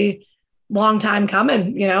really long time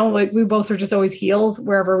coming, like we both were just always heels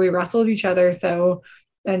wherever we wrestled each other. So,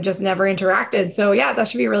 and just never interacted. So yeah, that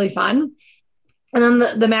should be really fun. And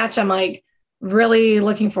then the match I'm like really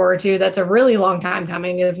looking forward to, that's a really long time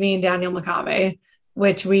coming, is me and Daniel Makabe,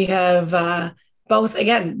 which we have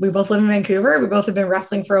we both live in Vancouver. We both have been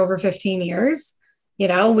wrestling for over 15 years.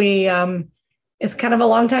 It's kind of a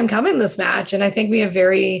long time coming, this match. And I think we have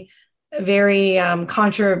very, very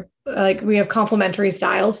we have complementary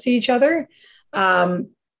styles to each other.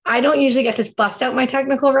 I don't usually get to bust out my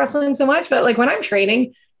technical wrestling so much, but like when I'm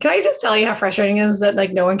training, can I just tell you how frustrating it is that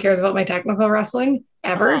like no one cares about my technical wrestling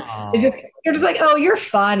ever? You're just like, oh, you're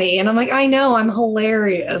funny. And I'm like, I know, I'm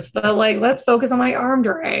hilarious, but like, let's focus on my arm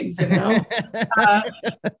drags, It's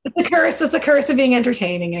a curse of being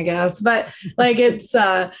entertaining, I guess. But like,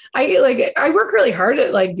 I work really hard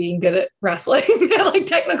at like being good at wrestling, like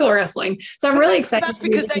technical wrestling. So I'm really excited. That's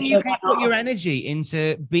because then you can put your energy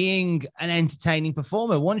into being an entertaining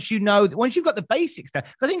performer. Once you've got the basics down,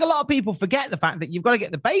 I think a lot of people forget the fact that you've got to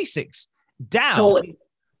get the basics down. Totally.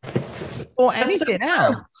 Or anything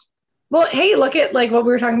else. Well, hey, look at like what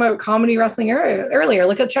we were talking about comedy wrestling earlier.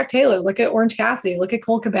 Look at Chuck Taylor, look at Orange Cassidy, look at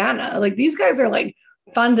Colt Cabana. Like these guys are like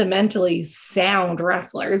fundamentally sound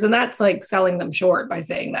wrestlers, and that's like selling them short by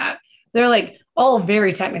saying that. They're like all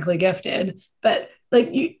very technically gifted, but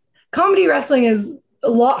like comedy wrestling is a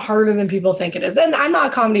lot harder than people think it is. And I'm not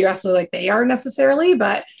a comedy wrestler like they are necessarily,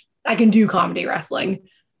 but I can do comedy wrestling.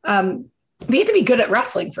 You have to be good at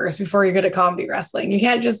wrestling first before you're good at comedy wrestling. You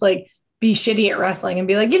can't just like be shitty at wrestling and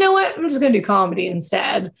be like, you know what, I'm just going to do comedy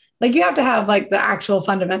instead. Like you have to have like the actual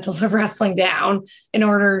fundamentals of wrestling down in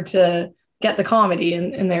order to get the comedy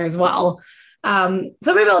in there as well. So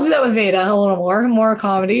maybe I'll do that with Veda a little more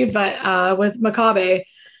comedy, but with Makabe,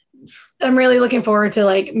 I'm really looking forward to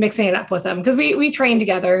like mixing it up with him, because we train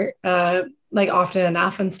together like often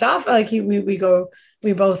enough and stuff. Like we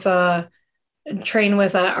both train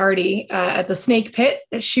with Artie at the Snake Pit.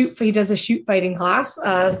 He does a shoot fighting class.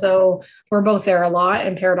 So we're both there a lot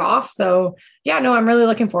and paired off. So yeah, no, I'm really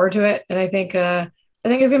looking forward to it. And I think it's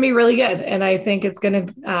going to be really good. And I think it's going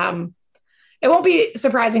to, it won't be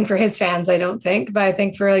surprising for his fans, I don't think, but I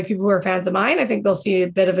think for like people who are fans of mine, I think they'll see a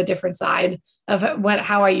bit of a different side of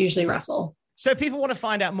how I usually wrestle. So if people want to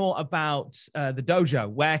find out more about the dojo,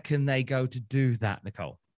 where can they go to do that,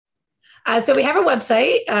 Nicole? So we have a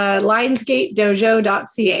website,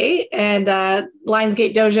 lionsgatedojo.ca, and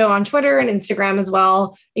Lionsgate Dojo on Twitter and Instagram as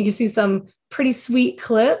well. You can see some pretty sweet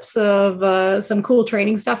clips of some cool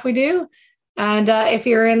training stuff we do. And if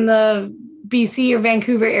you're in the BC or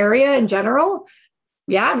Vancouver area in general,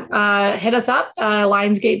 hit us up,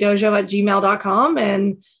 lionsgatedojo@gmail.com.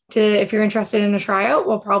 And if you're interested in a tryout,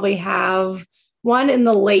 we'll probably have one in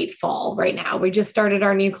the late fall right now. We just started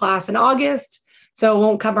our new class in August, so it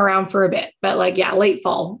won't come around for a bit, but late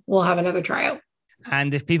fall, we'll have another tryout.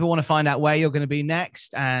 And if people want to find out where you're going to be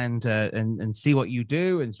next and see what you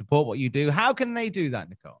do and support what you do, how can they do that,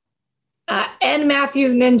 Nicole? N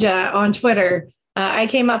Matthews Ninja on Twitter. I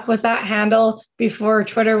came up with that handle before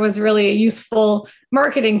Twitter was really a useful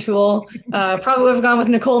marketing tool. Probably would have gone with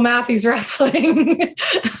Nicole Matthews Wrestling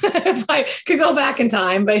if I could go back in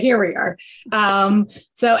time, but here we are.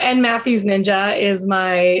 So N Matthews Ninja is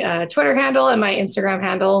my Twitter handle and my Instagram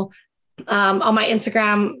handle. On my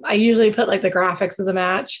Instagram, I usually put like the graphics of the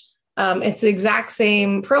match. It's the exact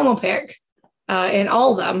same promo pic in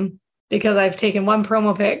all of them, because I've taken one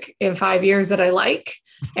promo pic in 5 years that I like.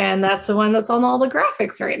 And that's the one that's on all the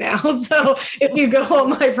graphics right now. So if you go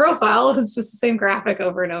on my profile, it's just the same graphic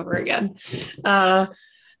over and over again. So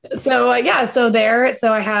I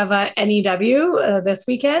have NEW this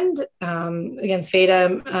weekend against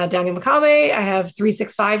Veda, Daniel Makabe. I have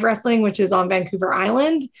 365 Wrestling, which is on Vancouver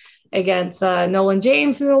Island, against Nolan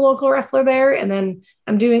James, who's a local wrestler there. And then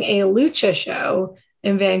I'm doing a lucha show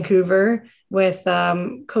in Vancouver with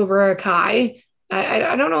Cobra Kai.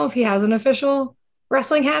 I don't know if he has an official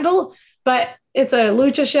wrestling handle, but it's a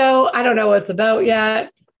lucha show. I don't know what it's about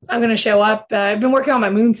yet. I'm going to show up. I've been working on my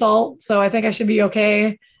moonsault, so I think I should be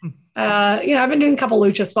okay. I've been doing a couple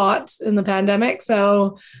lucha spots in the pandemic,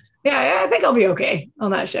 so yeah, I think I'll be okay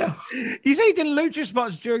on that show. You say you did lucha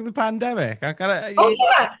spots during the pandemic. Me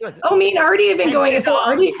and Artie have been going. So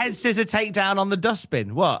Artie head scissor takedown on the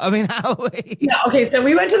dustbin. What? I mean, how? No, okay. So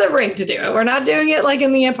we went to the ring to do it. We're not doing it like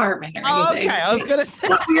in the apartment or anything. Okay, I was gonna say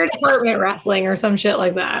weird apartment wrestling or some shit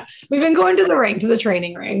like that. We've been going to the ring, to the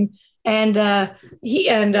training ring, and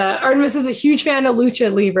Artemis is a huge fan of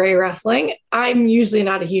lucha libre wrestling. I'm usually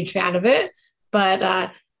not a huge fan of it,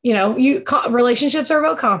 but relationships are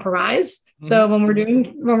about compromise. So when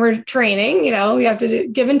we're training, you have to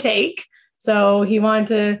give and take. So he wanted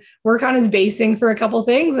to work on his basing for a couple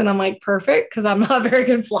things. And I'm like, perfect, because I'm not a very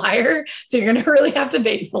good flyer. So you're going to really have to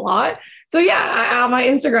base a lot. So yeah, on my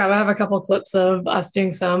Instagram, I have a couple clips of us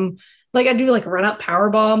doing some, like I do like run up power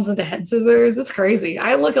bombs into head scissors. It's crazy.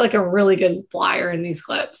 I look like a really good flyer in these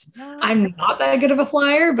clips. I'm not that good of a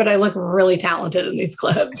flyer, but I look really talented in these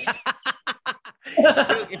clips.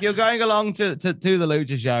 If you're going along to the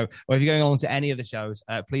Lucha show, or if you're going along to any of the shows,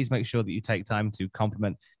 please make sure that you take time to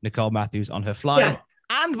compliment Nicole Matthews on her flying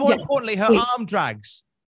and more importantly, her arm drags.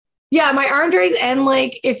 Yeah, my arm drags. And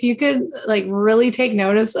like, if you could like really take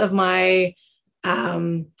notice of my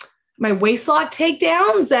my waist lock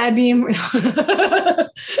takedowns, that'd be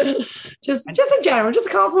just in general, just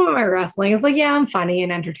compliment my wrestling. It's like, yeah, I'm funny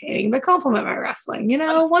and entertaining, but compliment my wrestling,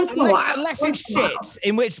 once in a while. Unless it's shit,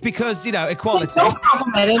 in which, because, equality. Don't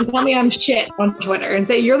compliment it and tell me I'm shit on Twitter and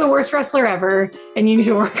say you're the worst wrestler ever and you need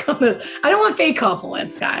to work on this. I don't want fake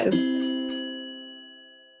compliments, guys.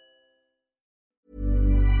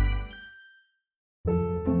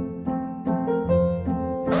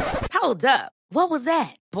 Hold up. What was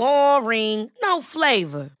that? Boring. No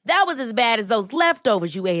flavor. That was as bad as those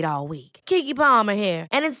leftovers you ate all week. Keke Palmer here,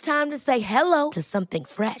 and it's time to say hello to something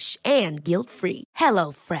fresh and guilt-free.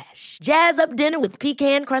 Hello Fresh. Jazz up dinner with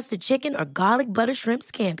pecan-crusted chicken or garlic butter shrimp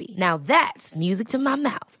scampi. Now that's music to my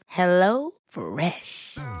mouth. Hello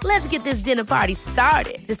Fresh. Let's get this dinner party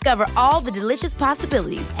started. Discover all the delicious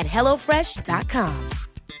possibilities at hellofresh.com.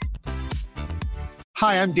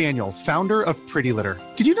 Hi, I'm Daniel, founder of Pretty Litter.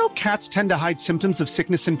 Did you know cats tend to hide symptoms of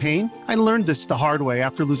sickness and pain? I learned this the hard way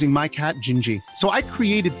after losing my cat, Gingy. So I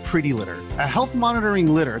created Pretty Litter, a health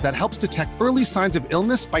monitoring litter that helps detect early signs of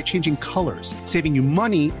illness by changing colors, saving you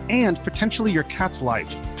money and potentially your cat's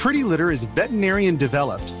life. Pretty Litter is veterinarian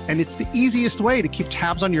developed, and it's the easiest way to keep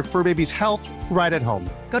tabs on your fur baby's health right at home.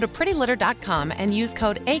 Go to prettylitter.com and use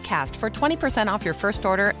code ACAST for 20% off your first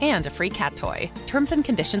order and a free cat toy. Terms and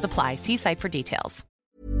conditions apply. See site for details.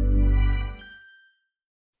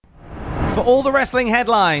 For all the wrestling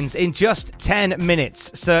headlines in just 10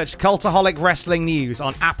 minutes, search Cultaholic Wrestling News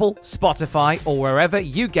on Apple, Spotify, or wherever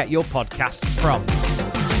you get your podcasts from.